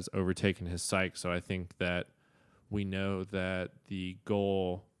much that has overtaken his psyche. So I think that we know that the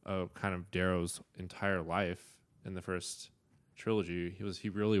goal of kind of Darrow's entire life in the first trilogy, he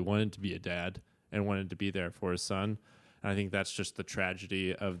really wanted to be a dad and wanted to be there for his son. And I think that's just the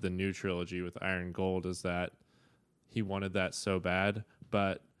tragedy of the new trilogy with Iron Gold, is that he wanted that so bad,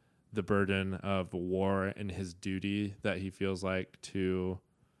 but the burden of war and his duty that he feels like to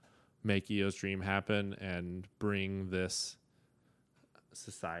make Eo's dream happen and bring this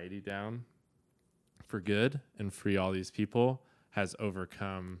society down for good and free all these people has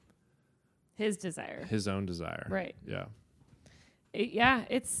overcome his desire. His own desire. Right. Yeah.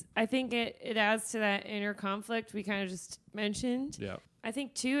 I think it adds to that inner conflict we kind of just mentioned. Yeah. I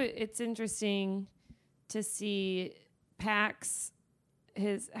think too it's interesting to see Pax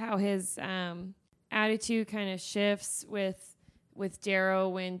how his attitude kind of shifts with Darrow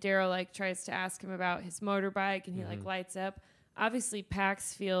when Darrow like tries to ask him about his motorbike and he like lights up. Obviously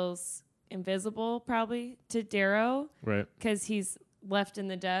Pax feels invisible probably to Darrow. Right. Because he's left in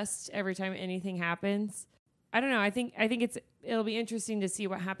the dust every time anything happens. I don't know. I think it'll be interesting to see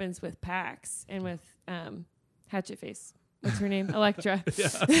what happens with Pax and with Hatchet Face. What's her name? Elektra. Yeah.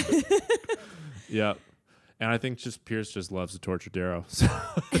 Yeah. And I think just Pierce just loves to torture Darrow. So.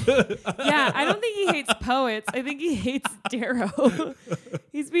 Yeah, I don't think he hates poets. I think he hates Darrow.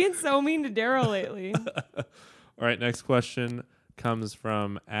 He's being so mean to Darrow lately. All right, next question comes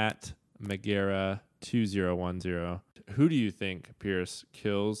from @Megara2010. Who do you think Pierce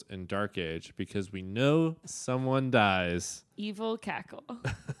kills in Dark Age? Because we know someone dies. Evil Cackle.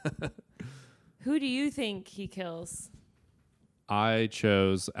 Who do you think he kills? I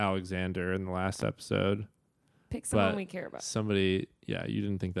chose Alexander in the last episode. Pick someone we care about. Somebody, yeah, you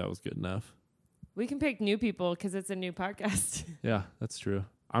didn't think that was good enough. We can pick new people because it's a new podcast. Yeah, that's true.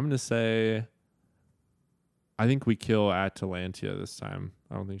 I'm going to say, I think we kill Atalantia this time.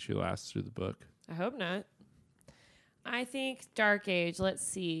 I don't think she lasts through the book. I hope not. I think Dark Age, let's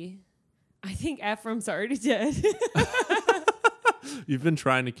see. I think Ephraim's already dead. You've been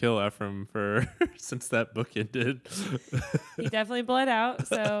trying to kill Ephraim for since that book ended. He definitely bled out,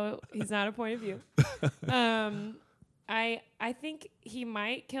 so he's not a point of view. I think he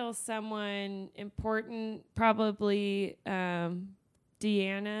might kill someone important, probably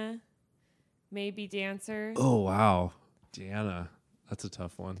Deanna, maybe Dancer. Oh wow, Deanna, that's a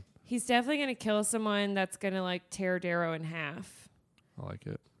tough one. He's definitely gonna kill someone that's gonna like tear Darrow in half. I like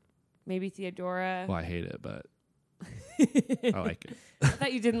it. Maybe Theodora. Well, I hate it, but I like it. I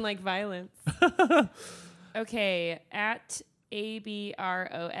thought you didn't like violence. Okay, at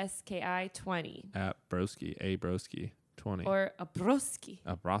ABROSKI 20. At Broski, A Broski 20. Or Abroski.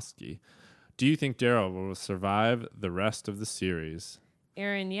 A Broski. Do you think Darrow will survive the rest of the series?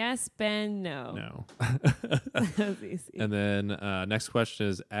 Aaron, yes. Ben, no. No. That was easy. And then next question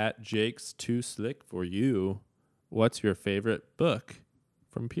is at Jake's Too Slick for you. What's your favorite book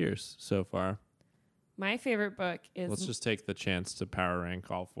from Pierce so far? My favorite book is... Let's just take the chance to power rank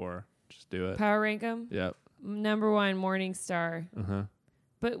all four. Just do it. Power rank 'em. Yep. Number 1, Morning Star. Uh-huh.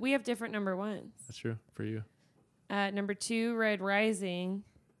 But we have different number ones. That's true for you. Number 2, Red Rising.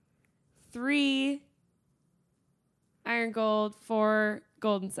 3, Iron Gold. 4,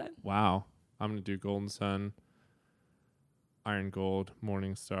 Golden Sun. Wow. I'm going to do Golden Sun, Iron Gold,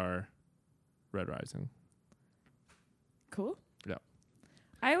 Morning Star, Red Rising. Cool. Yeah.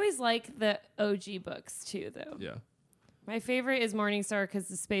 I always like the OG books too, though. Yeah. My favorite is Morning Star because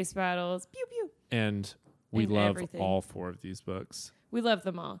the space battles. Pew pew. And we And love everything. all four of these books. We love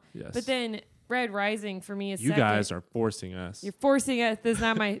them all. Yes. But then Red Rising for me is you second. guys are forcing us. You're forcing us. This is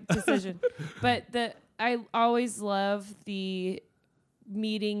not my decision. But I always love the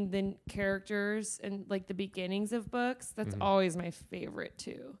meeting the characters and like the beginnings of books. That's always my favorite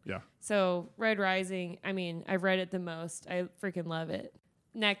too. Yeah. So Red Rising, I mean, I've read it the most. I freaking love it.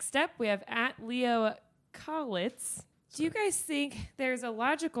 Next up, we have at Leo Collitz. Do you guys think there's a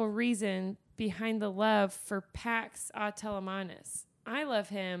logical reason behind the love for Pax Atelemanis? I love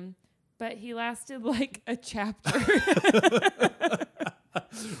him, but he lasted like a chapter.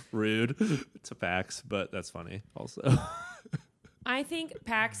 Rude to Pax, but that's funny also. I think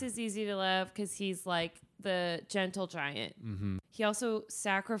Pax is easy to love because he's like the gentle giant. Mm-hmm. He also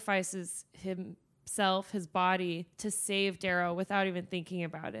sacrifices himself, his body, to save Darrow without even thinking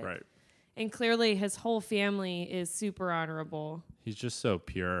about it. Right. And clearly his whole family is super honorable. He's just so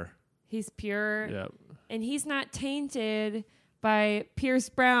pure. He's pure. Yep. And he's not tainted by Pierce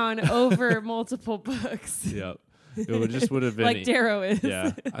Brown over multiple books. Yep. It would have been like Darrow is.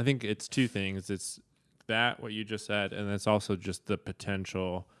 Yeah. I think it's two things. It's that, what you just said, and it's also just the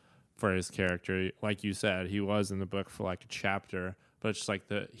potential for his character. Like you said, he was in the book for like a chapter, but it's just like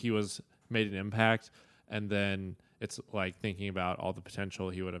he made an impact, and then it's like thinking about all the potential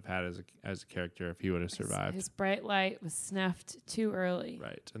he would have had as a character if he would have survived. His bright light was snuffed too early.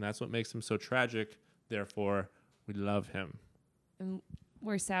 Right. And that's what makes him so tragic. Therefore, we love him. And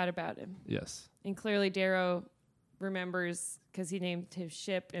we're sad about him. Yes. And clearly Darrow remembers because he named his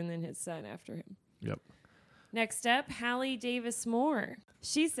ship and then his son after him. Yep. Next up, Hallie Davis Moore.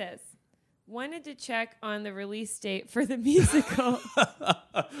 She says, wanted to check on the release date for the musical.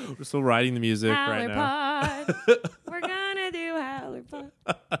 We're still writing the music right now. We're gonna do Howler Pod.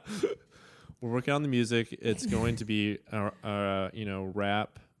 We're working on the music. It's going to be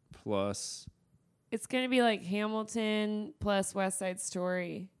rap plus. It's gonna be like Hamilton plus West Side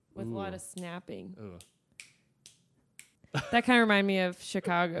Story with a lot of snapping. Ugh. That kind of reminded me of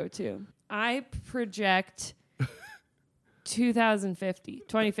Chicago too. I project 2050.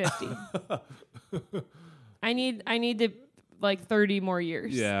 I need to like 30 more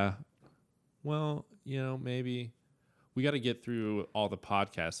years. Yeah. Well, maybe we got to get through all the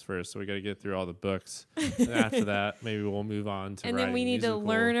podcasts first. So we got to get through all the books. And after that, maybe we'll move on to and then we need to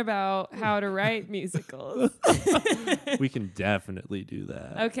learn about how to write musicals. We can definitely do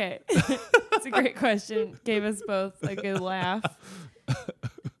that. Okay. It's a great question. Gave us both a good laugh.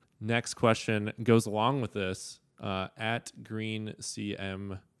 Next question goes along with this. At Green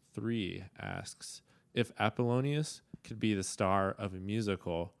CM3 asks, if Apollonius could be the star of a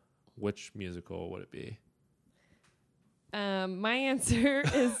musical, which musical would it be? My answer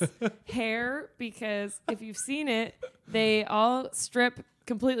is Hair, because if you've seen it, they all strip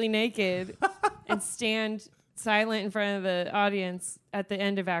completely naked and stand silent in front of the audience at the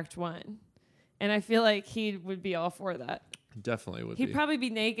end of Act 1. And I feel like he would be all for that. Definitely would He'd be. probably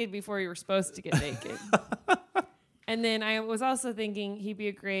be naked before you were supposed to get naked. And then I was also thinking he'd be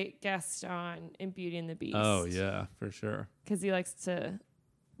a great guest on in Beauty and the Beast. Oh, yeah, for sure. Because he likes to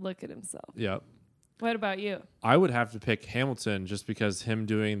look at himself. Yep. What about you? I would have to pick Hamilton just because him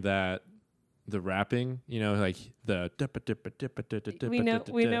doing that the rapping, like the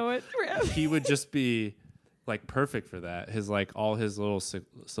We know it. he would just be like perfect for that. His like all his little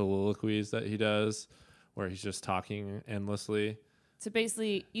soliloquies that he does where he's just talking endlessly. So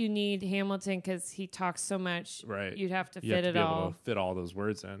basically, you need Hamilton because he talks so much. Right. You'd have to You fit have to it be able all. to fit all those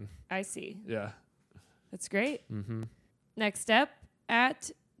words in. I see. Yeah. That's great. Mm-hmm. Next up,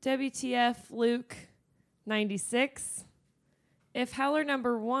 at WTF Luke 96. If Howler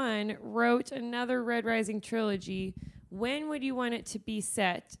 #1 wrote another Red Rising trilogy, when would you want it to be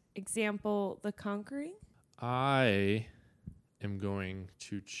set? Example, The Conquering? I am going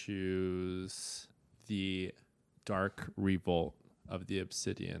to choose the Dark Revolt of the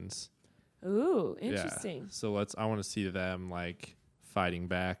Obsidians. Ooh, interesting. Yeah. So I want to see them like fighting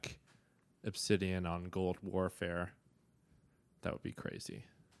back Obsidian on Gold Warfare. That would be crazy.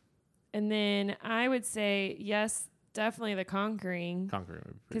 And then I would say, yes, definitely The Conquering. Conquering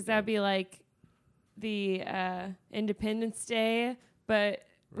would be Because that'd be like the Independence Day, but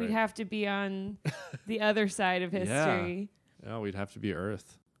we'd have to be on the other side of history. Yeah, we'd have to be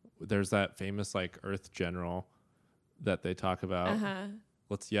Earth. There's that famous like Earth general that they talk about. Uh-huh.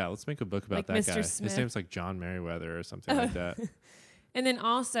 Let's make a book about Like that Mr. guy. Smith. His name's like John Merriweather or something like that. And then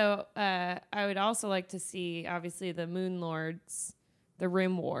also, I would also like to see, obviously, the Moon Lords, the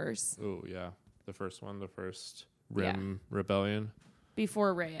Rim Wars. Oh, yeah. The first Rim Rebellion.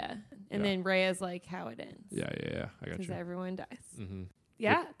 Before Rhea. And then Rhea's like how it ends. Yeah. I got Because you. everyone dies. Mm-hmm.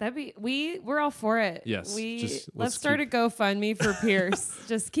 Yeah, we're all for it. Yes, Let's start a GoFundMe for Pierce.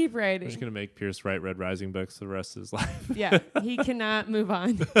 Just keep We're writing. just going to make Pierce write Red Rising books the rest of his life. Yeah, he cannot move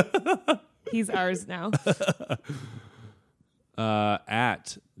on. He's ours now.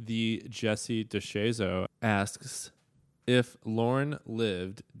 At the Jesse DeShazo asks, if Lorne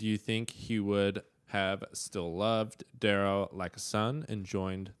lived, do you think he would have still loved Darrow like a son and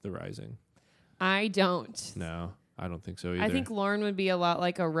joined the Rising? I don't. No, I don't think so either. I think Lorne would be a lot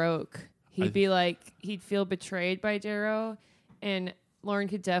like a Roke. He'd be like, he'd feel betrayed by Darrow, and Lorne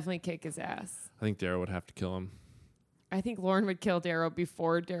could definitely kick his ass. I think Darrow would have to kill him. I think Lorne would kill Darrow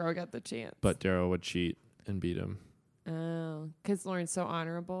before Darrow got the chance. But Darrow would cheat and beat him. Oh, because Lorne's so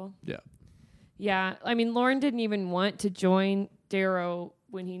honorable. Yeah. Yeah, I mean, Lorne didn't even want to join Darrow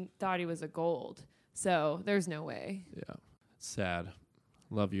when he thought he was a gold. So there's no way. Yeah. Sad.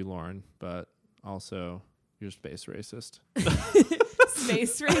 Love you, Lorne, but also you're space racist.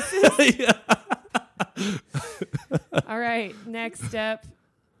 Space racist? Yeah. All right, next up.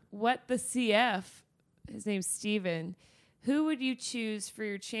 What the CF? His name's Steven. Who would you choose for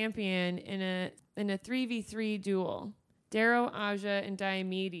your champion in a 3v3 duel? Darrow, Aja, and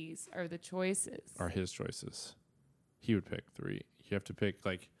Diomedes are the choices. Are his choices. He would pick 3. You have to pick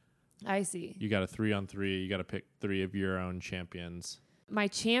I see. you got a 3-on-3. You got to pick 3 of your own champions. My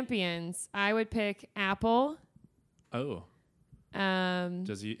champions, I would pick Apple. Oh.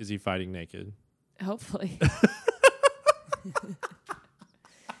 Is he fighting naked? Hopefully.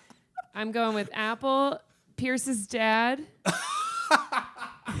 I'm going with Apple, Pierce's dad,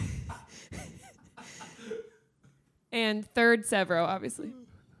 and third Severo, obviously.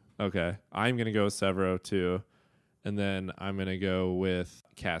 Okay. I'm going to go with Severo too. And then I'm going to go with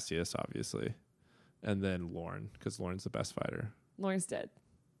Cassius, obviously. And then Lorne, because Lorne's the best fighter. Lorne's dead.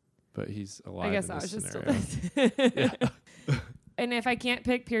 But he's alive. I guess in I this was just scenario. still dead. Yeah. And if I can't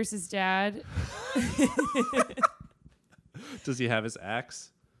pick Pierce's dad. Does he have his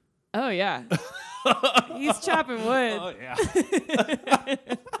axe? Oh, yeah. He's chopping wood. Oh, yeah.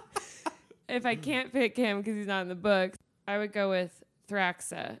 If I can't pick him because he's not in the book, I would go with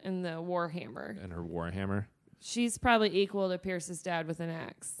Thraxa and the Warhammer. And her Warhammer. She's probably equal to Pierce's dad with an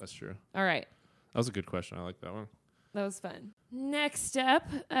axe. That's true. All right. That was a good question. I like that one. That was fun. Next up,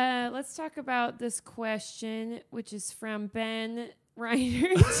 let's talk about this question, which is from Ben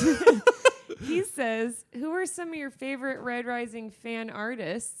Reinert. He says, who are some of your favorite Red Rising fan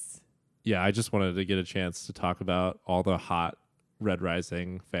artists? Yeah, I just wanted to get a chance to talk about all the hot Red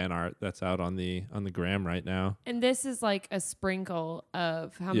Rising fan art that's out on the gram right now. And this is like a sprinkle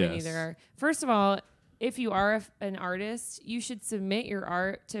of how many Yes. there are. First of all, if you are an artist, you should submit your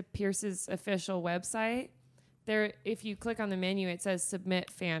art to Pierce's official website. There, if you click on the menu, it says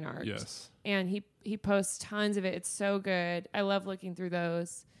submit fan art. Yes. And he posts tons of it. It's so good. I love looking through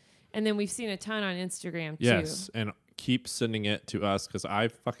those. And then we've seen a ton on Instagram too. Yes, and keep sending it to us because I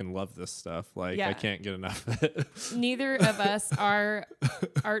fucking love this stuff. Like, Yeah. I can't get enough of it. Neither of us are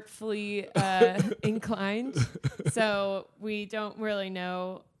artfully inclined, so we don't really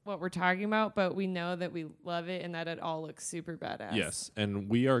know what we're talking about, but we know that we love it and that it all looks super badass. Yes, and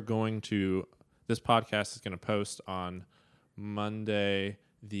we are going to. This podcast is going to post on Monday,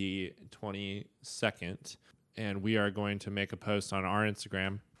 the 22nd. And we are going to make a post on our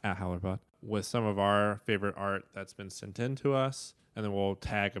Instagram at HowlerPod with some of our favorite art that's been sent in to us. And then we'll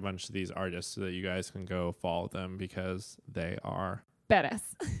tag a bunch of these artists so that you guys can go follow them because they are Badass.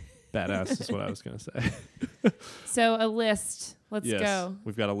 badass is what I was going to say. So a list. Let's go.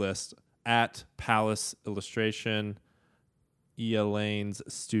 We've got a list at Palace Illustration, Lane's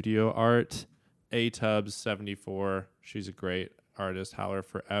Studio Art, Tubbs74. She's a great artist. Howler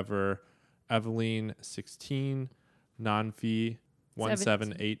Forever. Eveline 16, Nanfi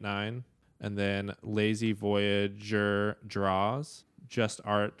 1789, and then Lazy Voyager Draws, Just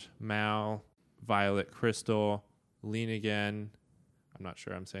Art, Mal, Violet Crystal, Lena Again. I'm not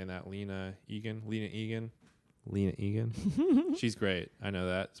sure I'm saying that. Lena Egan. She's great. I know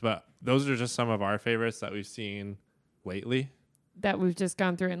that. But those are just some of our favorites that we've seen lately. That we've just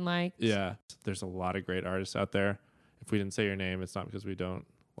gone through and liked. Yeah. There's a lot of great artists out there. If we didn't say your name, it's not because we don't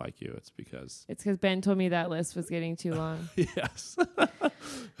like you. It's because Ben told me that list was getting too long. Yes.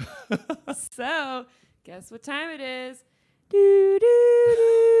 So, guess what time it is? Do,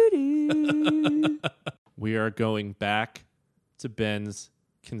 do, do, do. We are going back to Ben's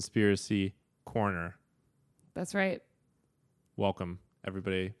Conspiracy Corner. That's right. Welcome,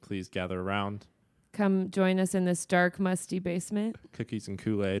 everybody. Please gather around. Come join us in this dark, musty basement. Cookies and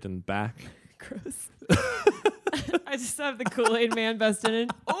Kool-Aid in the back. Gross. I just have the Kool-Aid man busting in.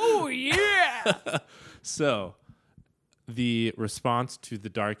 Oh, yeah. So, the response to the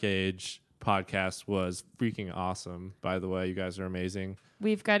Dark Age podcast was freaking awesome. By the way, you guys are amazing.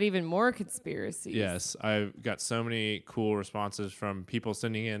 We've got even more conspiracies. Yes, I've got so many cool responses from people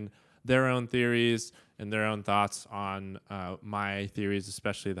sending in their own theories and their own thoughts on my theories,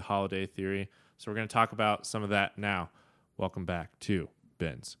 especially the holiday theory. So we're going to talk about some of that now. Welcome back to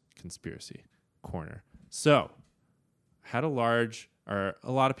Ben's Conspiracy Corner. So, had a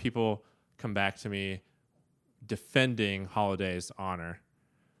lot of people come back to me defending Holiday's honor.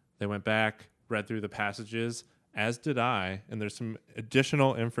 They went back, read through the passages, as did I, and there's some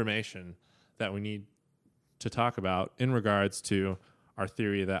additional information that we need to talk about in regards to our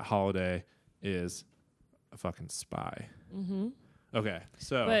theory that Holiday is a fucking spy. Mm-hmm. Okay,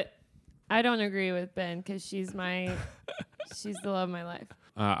 so... But I don't agree with Ben because she's the love of my life.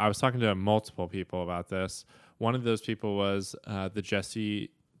 I was talking to multiple people about this. One of those people was the Jesse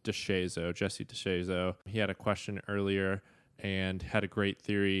DeShazo. He had a question earlier and had a great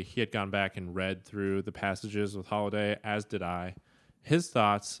theory. He had gone back and read through the passages with Holiday, as did I. His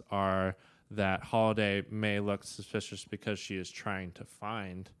thoughts are that Holiday may look suspicious because she is trying to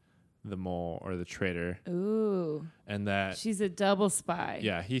find the mole or the traitor. Ooh. And that she's a double spy.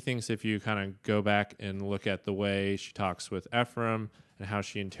 Yeah, he thinks if you kind of go back and look at the way she talks with Ephraim and how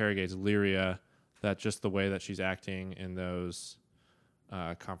she interrogates Lyria, that just the way that she's acting in those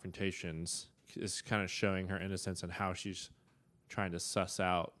confrontations is kind of showing her innocence and how she's trying to suss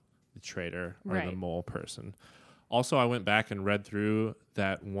out the traitor or the mole person. Also, I went back and read through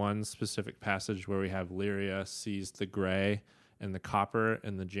that one specific passage where we have Lyria sees the gray and the copper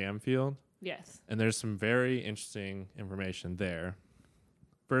in the jam field. Yes. And there's some very interesting information there.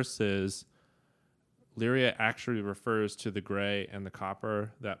 First is Lyria actually refers to the gray and the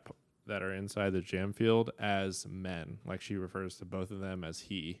copper that are inside the jam field as men. Like she refers to both of them as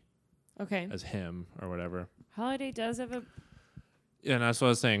he. Okay. As him or whatever. Holiday does have a... Yeah, and that's what I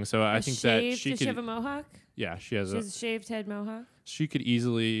was saying. So I think that she could... Does she have a mohawk? Yeah, she has a shaved head mohawk? She could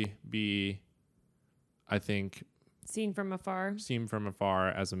easily be, I think... Seen from afar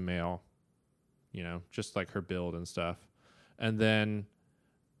as a male. You know, just like her build and stuff. And then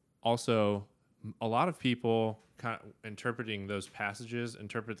also a lot of people kind of interpreting those passages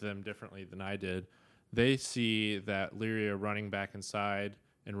interpret them differently than I did. They see that Lyria running back inside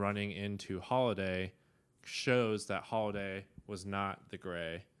and running into Holiday shows that Holiday was not the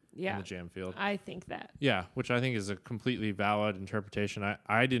gray in the jam field. I think that. Yeah, which I think is a completely valid interpretation.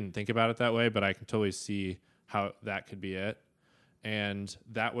 I didn't think about it that way, but I can totally see how that could be it. And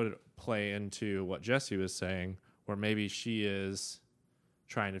that would play into what Jesse was saying, where maybe she is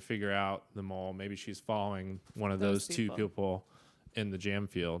trying to figure out the mole. Maybe she's following one of those two people in the jam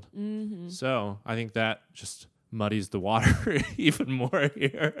field. Mm-hmm. So I think that just muddies the water even more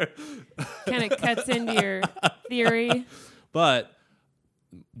here. Kind of cuts into your theory. But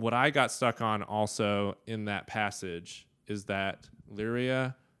what I got stuck on also in that passage is that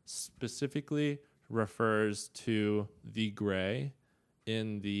Lyria specifically refers to the gray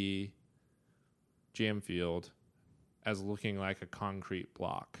in the jam field as looking like a concrete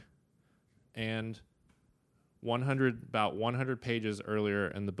block. And about 100 pages earlier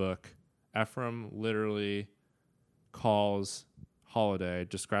in the book, Ephraim literally calls Holiday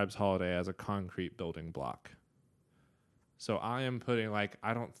describes Holiday as a concrete building block. So I am putting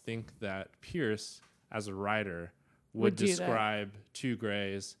I don't think that Pierce as a writer would describe two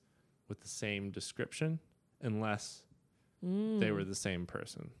Greys with the same description unless they were the same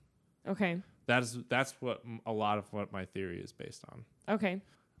person. Okay. That's what a lot of what my theory is based on. Okay.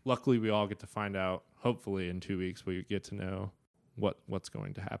 Luckily, we all get to find out. Hopefully, in 2 weeks, we get to know what's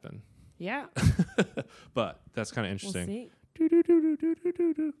going to happen. Yeah. But that's kind of interesting. We'll see.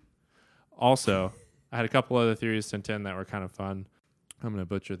 Also, I had a couple other theories sent in that were kind of fun. I'm going to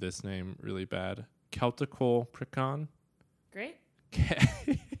butcher this name really bad. Celtical Pricon. Great.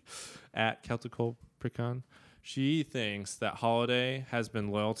 At Celtical Pricon. She thinks that Holiday has been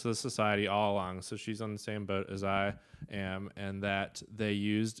loyal to the society all along, so she's on the same boat as I am, and that they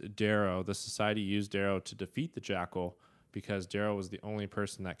used Darrow, the society used Darrow to defeat the Jackal because Darrow was the only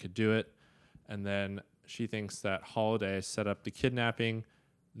person that could do it. And then she thinks that Holiday set up the kidnapping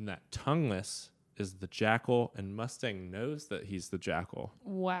and that Tongueless is the Jackal, and Mustang knows that he's the Jackal.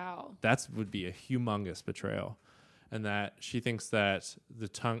 Wow. That would be a humongous betrayal. And that she thinks that the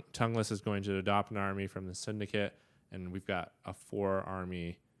Tongueless is going to adopt an army from the Syndicate, and we've got a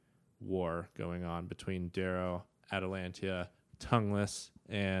 4-army war going on between Darrow, Atalantia, Tongueless,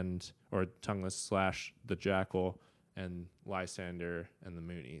 or Tongueless / the Jackal, and Lysander and the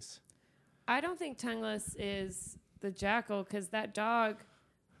Moonies. I don't think Tongueless is the Jackal because that dog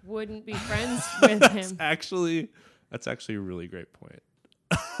wouldn't be friends with him. That's actually a really great point.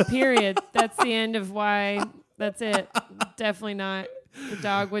 Period. That's the end of why. That's it. Definitely not. The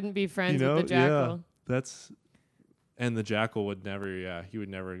dog wouldn't be friends with the Jackal. Yeah, and the Jackal would never. He would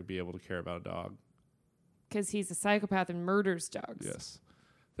never be able to care about a dog because he's a psychopath and murders dogs. Yes,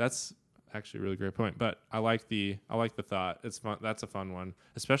 that's actually a really great point. But I like the thought. It's fun. That's a fun one,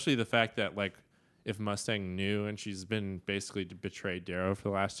 especially the fact that if Mustang knew and she's been basically betrayed Darrow for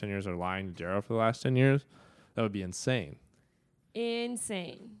the last 10 years or lying to Darrow for the last 10 years, that would be insane.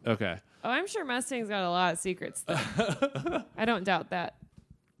 Insane. Okay. Oh, I'm sure Mustang's got a lot of secrets, though. I don't doubt that.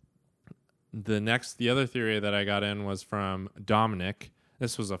 The other theory that I got in was from Dominic.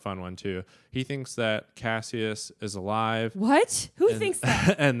 This was a fun one, too. He thinks that Cassius is alive. What? Who thinks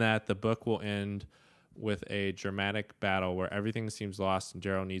that? And that the book will end with a dramatic battle where everything seems lost and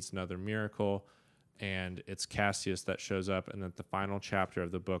Darrow needs another miracle. And it's Cassius that shows up, and that the final chapter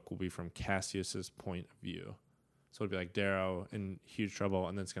of the book will be from Cassius's point of view. So it'll be like Darrow in huge trouble,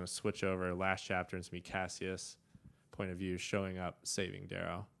 and then it's going to switch over last chapter, and it's going to be Cassius' point of view showing up, saving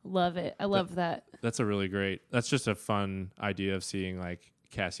Darrow. Love it. I love that. That's that's just a fun idea of seeing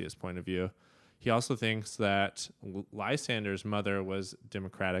Cassius' point of view. He also thinks that Lysander's mother was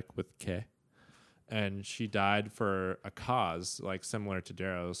Democratic with K, and she died for a cause similar to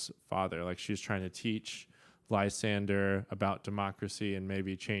Darrow's father. She was trying to teach Lysander about democracy and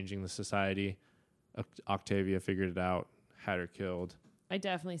maybe changing the society. Octavia figured it out, had her killed. I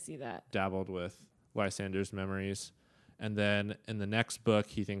definitely see that. Dabbled with Lysander's memories. And then in the next book,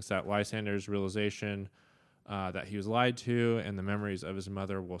 he thinks that Lysander's realization that he was lied to and the memories of his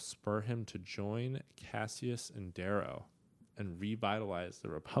mother will spur him to join Cassius and Darrow and revitalize the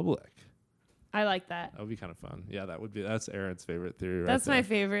Republic. I like that. That would be kind of fun. Yeah, that's Aaron's favorite theory. That's my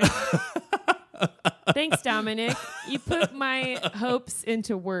favorite. Thanks, Dominic. You put my hopes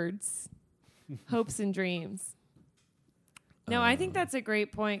into words. Hopes and dreams. No, I think that's a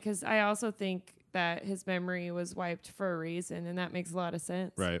great point because I also think that his memory was wiped for a reason, and that makes a lot of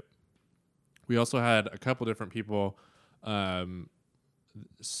sense. Right. We also had a couple different people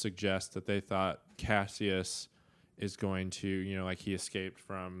suggest that they thought Cassius is going to, he escaped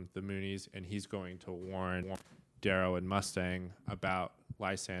from the Moonies, and he's going to warn Darrow and Mustang about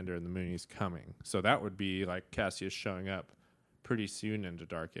Lysander and the Moonies coming. So that would be Cassius showing up pretty soon into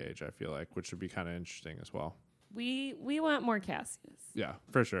Dark Age, I feel which would be kind of interesting as well. We want more Cassius. Yeah,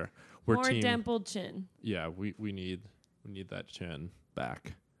 for sure. More dimpled chin. Yeah, we need that chin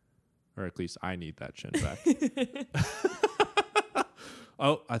back, or at least I need that chin back.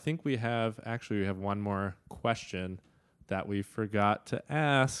 Oh, I think we have one more question that we forgot to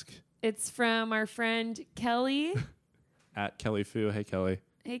ask. It's from our friend Kelly. At Kelly Fu. Hey, Kelly.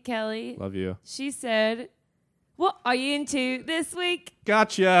 Hey, Kelly. Love you. She said, "What are you into this week?"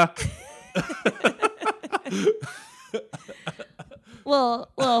 Gotcha.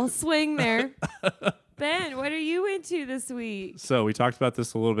 Little swing there. Ben, what are you into this week? So we talked about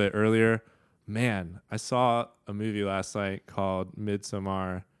this a little bit earlier. Man, I saw a movie last night called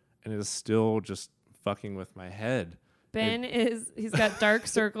Midsommar, and it is still just fucking with my head. Ben he's got dark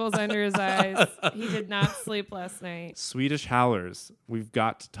circles under his eyes. He did not sleep last night. Swedish Howlers. We've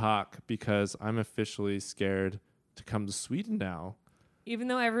got to talk because I'm officially scared to come to Sweden now. Even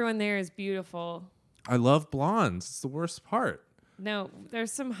though everyone there is beautiful. I love blondes. It's the worst part. No,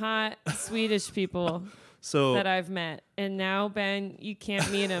 there's some hot Swedish people So that I've met. And now, Ben, you can't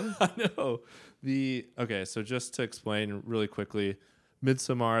meet them. I know. Okay, so just to explain really quickly,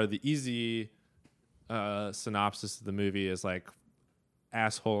 Midsommar, the easy synopsis of the movie is like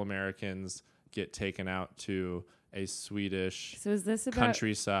asshole Americans get taken out to a Swedish So is this about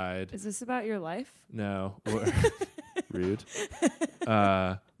countryside. Is this about your life? No, rude.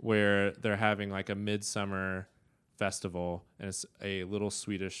 Where they're having like a midsummer festival, and it's a little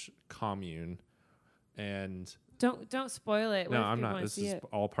Swedish commune. And Don't spoil it. What no, if I'm people not. wanna This see is it?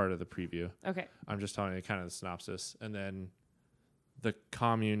 all part of the preview. Okay. I'm just telling you kind of the synopsis, and then the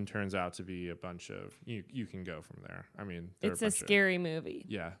commune turns out to be a bunch of you can go from there. I mean, It's a scary movie.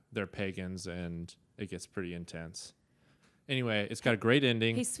 Yeah, they're pagans, and it gets pretty intense. Anyway, it's got a great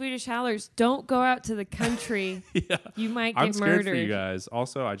ending. Hey, Swedish Howlers, don't go out to the country. Yeah, You might get I'm scared murdered. for you guys.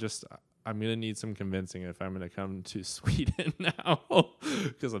 Also, I'm gonna need some convincing if I'm gonna come to Sweden now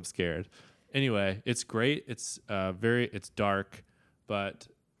because I'm scared. Anyway, it's great. It's it's dark, but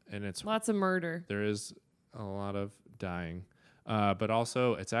it's Lots of murder. there is a lot of dying, but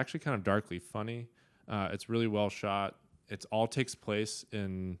also it's actually kind of darkly funny. It's really well shot. It all takes place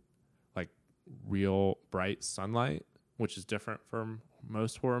in like real bright sunlight, which is different from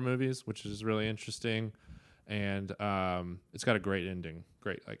most horror movies, which is really interesting. And it's got a great ending,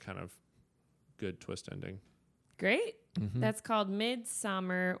 great like kind of good twist ending. Great. Mm-hmm. That's called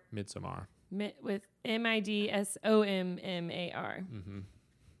Midsommar Midsommar. with Midsommar. Mm-hmm.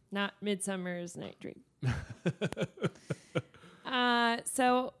 Not Midsummer's Night Dream.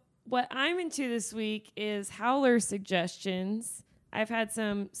 So what I'm into this week is Howler suggestions. I've had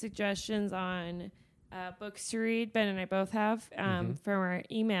some suggestions on books to read. Ben and I both have from our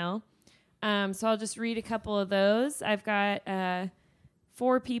email. So I'll just read a couple of those. I've got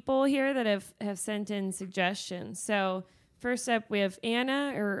 4 people here that have sent in suggestions. So first up, we have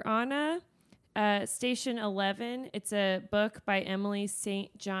Anna. Station 11. It's a book by Emily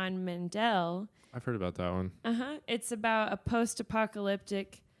St. John Mandel. I've heard about that one. It's about a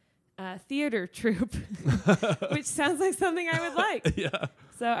post-apocalyptic theater troupe, which sounds like something I would like. Yeah.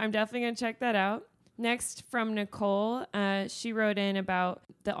 So I'm definitely going to check that out. Next, from Nicole, she wrote in about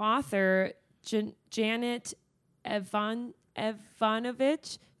the author, Janet Ivanovich.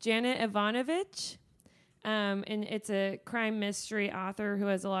 And it's a crime mystery author who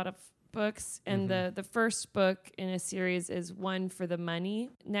has a lot of books, and the first book in a series is One for the Money.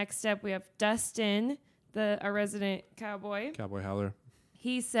 Next up, we have Dustin, our resident cowboy. Cowboy Howler.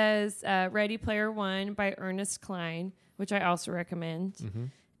 He says Ready Player One by Ernest Cline, which I also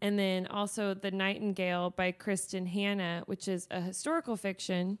recommend. And then also The Nightingale by Kristen Hanna, which is a historical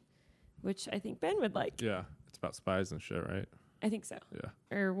fiction, which I think Ben would like. Yeah. It's about spies and shit, right? I think so.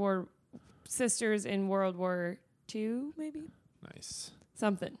 Yeah. Or sisters in World War II, maybe? Nice.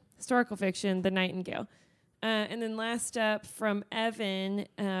 Something. Historical fiction, The Nightingale. And then last up from Evan,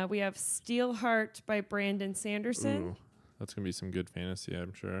 we have Steelheart by Brandon Sanderson. Ooh, that's going to be some good fantasy,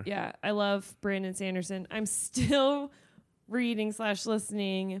 I'm sure. Yeah, I love Brandon Sanderson. I'm still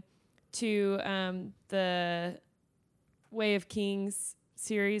reading/listening to the Way of Kings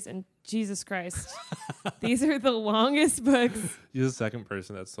series, and Jesus Christ, these are the longest books You're the second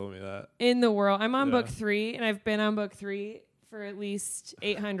person that's told me that. in the world. I'm on book 3, and I've been on book 3 for at least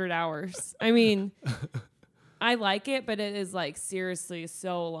 800 hours. I mean, I like it, but it is like seriously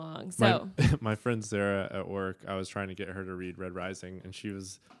so long. So My friend Sarah at work, I was trying to get her to read Red Rising, and she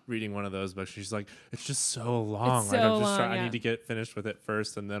was reading one of those books. She's like, "It's just so long. It's like, so I'm just long, I yeah. need to get finished with it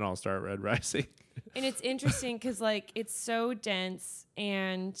first, and then I'll start Red Rising." and it's interesting because like it's so dense,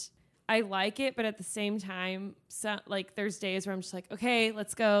 and I like it, but at the same time, so, like there's days where I'm just like, okay,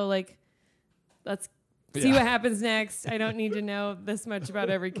 let's go, like let's see what happens next. I don't need to know this much about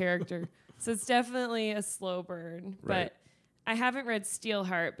every character. So it's definitely a slow burn. Right. But I haven't read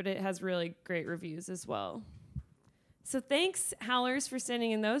Steelheart, but it has really great reviews as well. So thanks, Howlers, for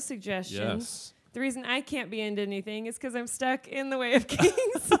sending in those suggestions. Yes. The reason I can't be into anything is because I'm stuck in The Way of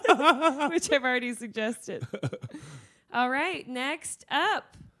Kings, which I've already suggested. All right, next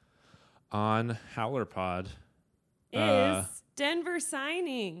up On Howler Pod. is Denver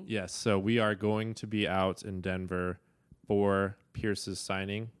signing. Yes, so we are going to be out in Denver for Pierce's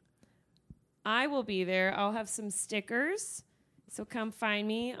signing. I will be there. I'll have some stickers, so come find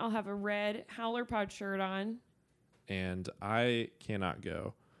me. I'll have a red Howler Pod shirt on. And I cannot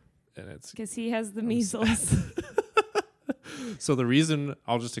go. And it's Because he has the measles. so the reason,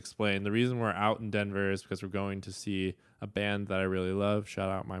 I'll just explain. The reason we're out in Denver is because we're going to see a band that I really love. Shout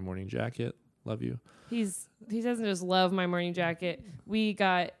out My Morning Jacket. Love you. He doesn't just love My Morning Jacket. We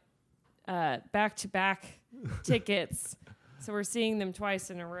got back-to-back tickets, so we're seeing them twice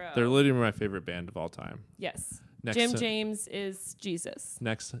in a row. They're literally my favorite band of all time. Yes. Next Jim to- James is Jesus.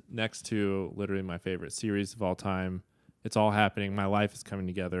 Next to literally my favorite series of all time. It's all happening. My life is coming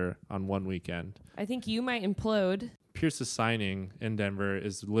together on one weekend. I think you might implode. Pierce's signing in Denver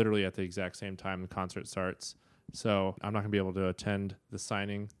is literally at the exact same time the concert starts. So I'm not going to be able to attend the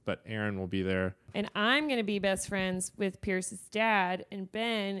signing, but Aaron will be there. And I'm going to be best friends with Pierce's dad, and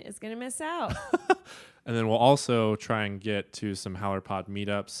Ben is going to miss out. And then we'll also try and get to some Howler Pod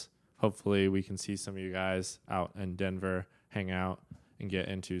meetups. Hopefully we can see some of you guys out in Denver, hang out, and get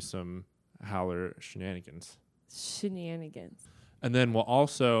into some Howler shenanigans. Shenanigans. And then we'll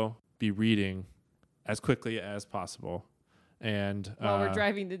also be reading as quickly as possible. And While we're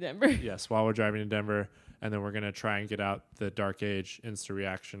driving to Denver. Yes, while we're driving to Denver. And then we're going to try and get out the Dark Age Insta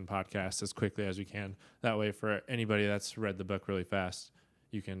Reaction podcast as quickly as we can. That way, for anybody that's read the book really fast,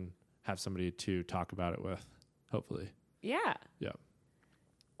 you can have somebody to talk about it with, hopefully. Yeah. Yeah.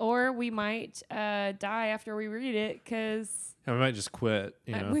 Or we might die after we read it because And we might just quit,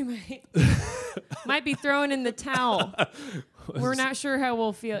 you know. we might be throwing in the towel. We're not sure how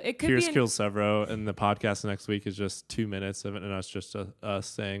we'll feel. It could Pierce be kills Severo, and the podcast next week is just 2 minutes of it, and us just us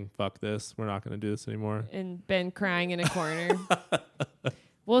saying, fuck this, we're not going to do this anymore. And Ben crying in a corner.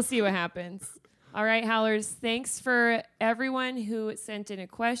 We'll see what happens. All right, Howlers, thanks for everyone who sent in a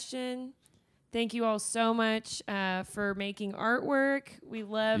question. Thank you all so much for making artwork. We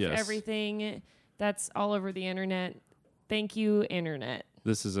love everything that's all over the internet. Thank you, internet.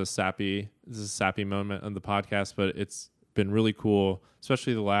 This is a sappy moment of the podcast, but it's been really cool,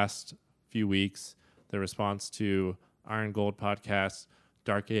 especially the last few weeks. The response to Iron Gold podcast,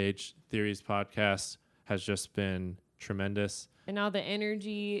 Dark Age Theories podcast has just been tremendous. And all the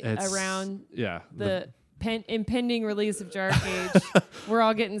energy around the impending release of Dark Age. We're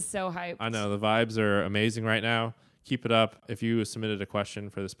all getting so hyped. I know. The vibes are amazing right now. Keep it up. If you submitted a question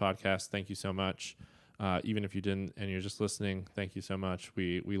for this podcast, thank you so much. Even if you didn't and you're just listening, thank you so much.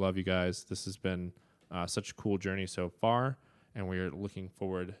 We love you guys. This has been such a cool journey so far, and we're looking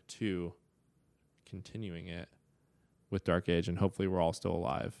forward to continuing it with Dark Age, and hopefully we're all still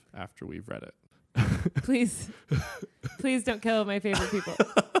alive after we've read it. Please don't kill my favorite people.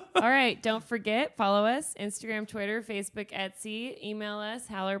 All right, don't forget, follow us, Instagram, Twitter, Facebook, Etsy. Email us,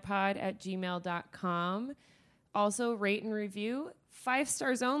 howlerpod@gmail.com. Also, rate and review, 5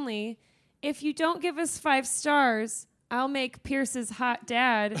 stars only. If you don't give us 5 stars, I'll make Pierce's hot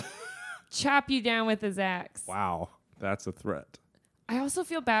dad chop you down with his axe. Wow, that's a threat. I also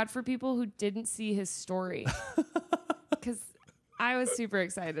feel bad for people who didn't see his story because I was super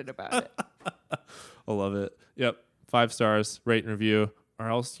excited about it. I love it. Yep, 5 stars, rate and review, or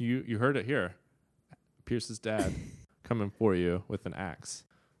else you heard it here. Pierce's dad coming for you with an axe.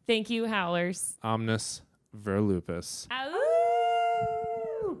 Thank you, Howlers. Omnis ver lupus. Ow.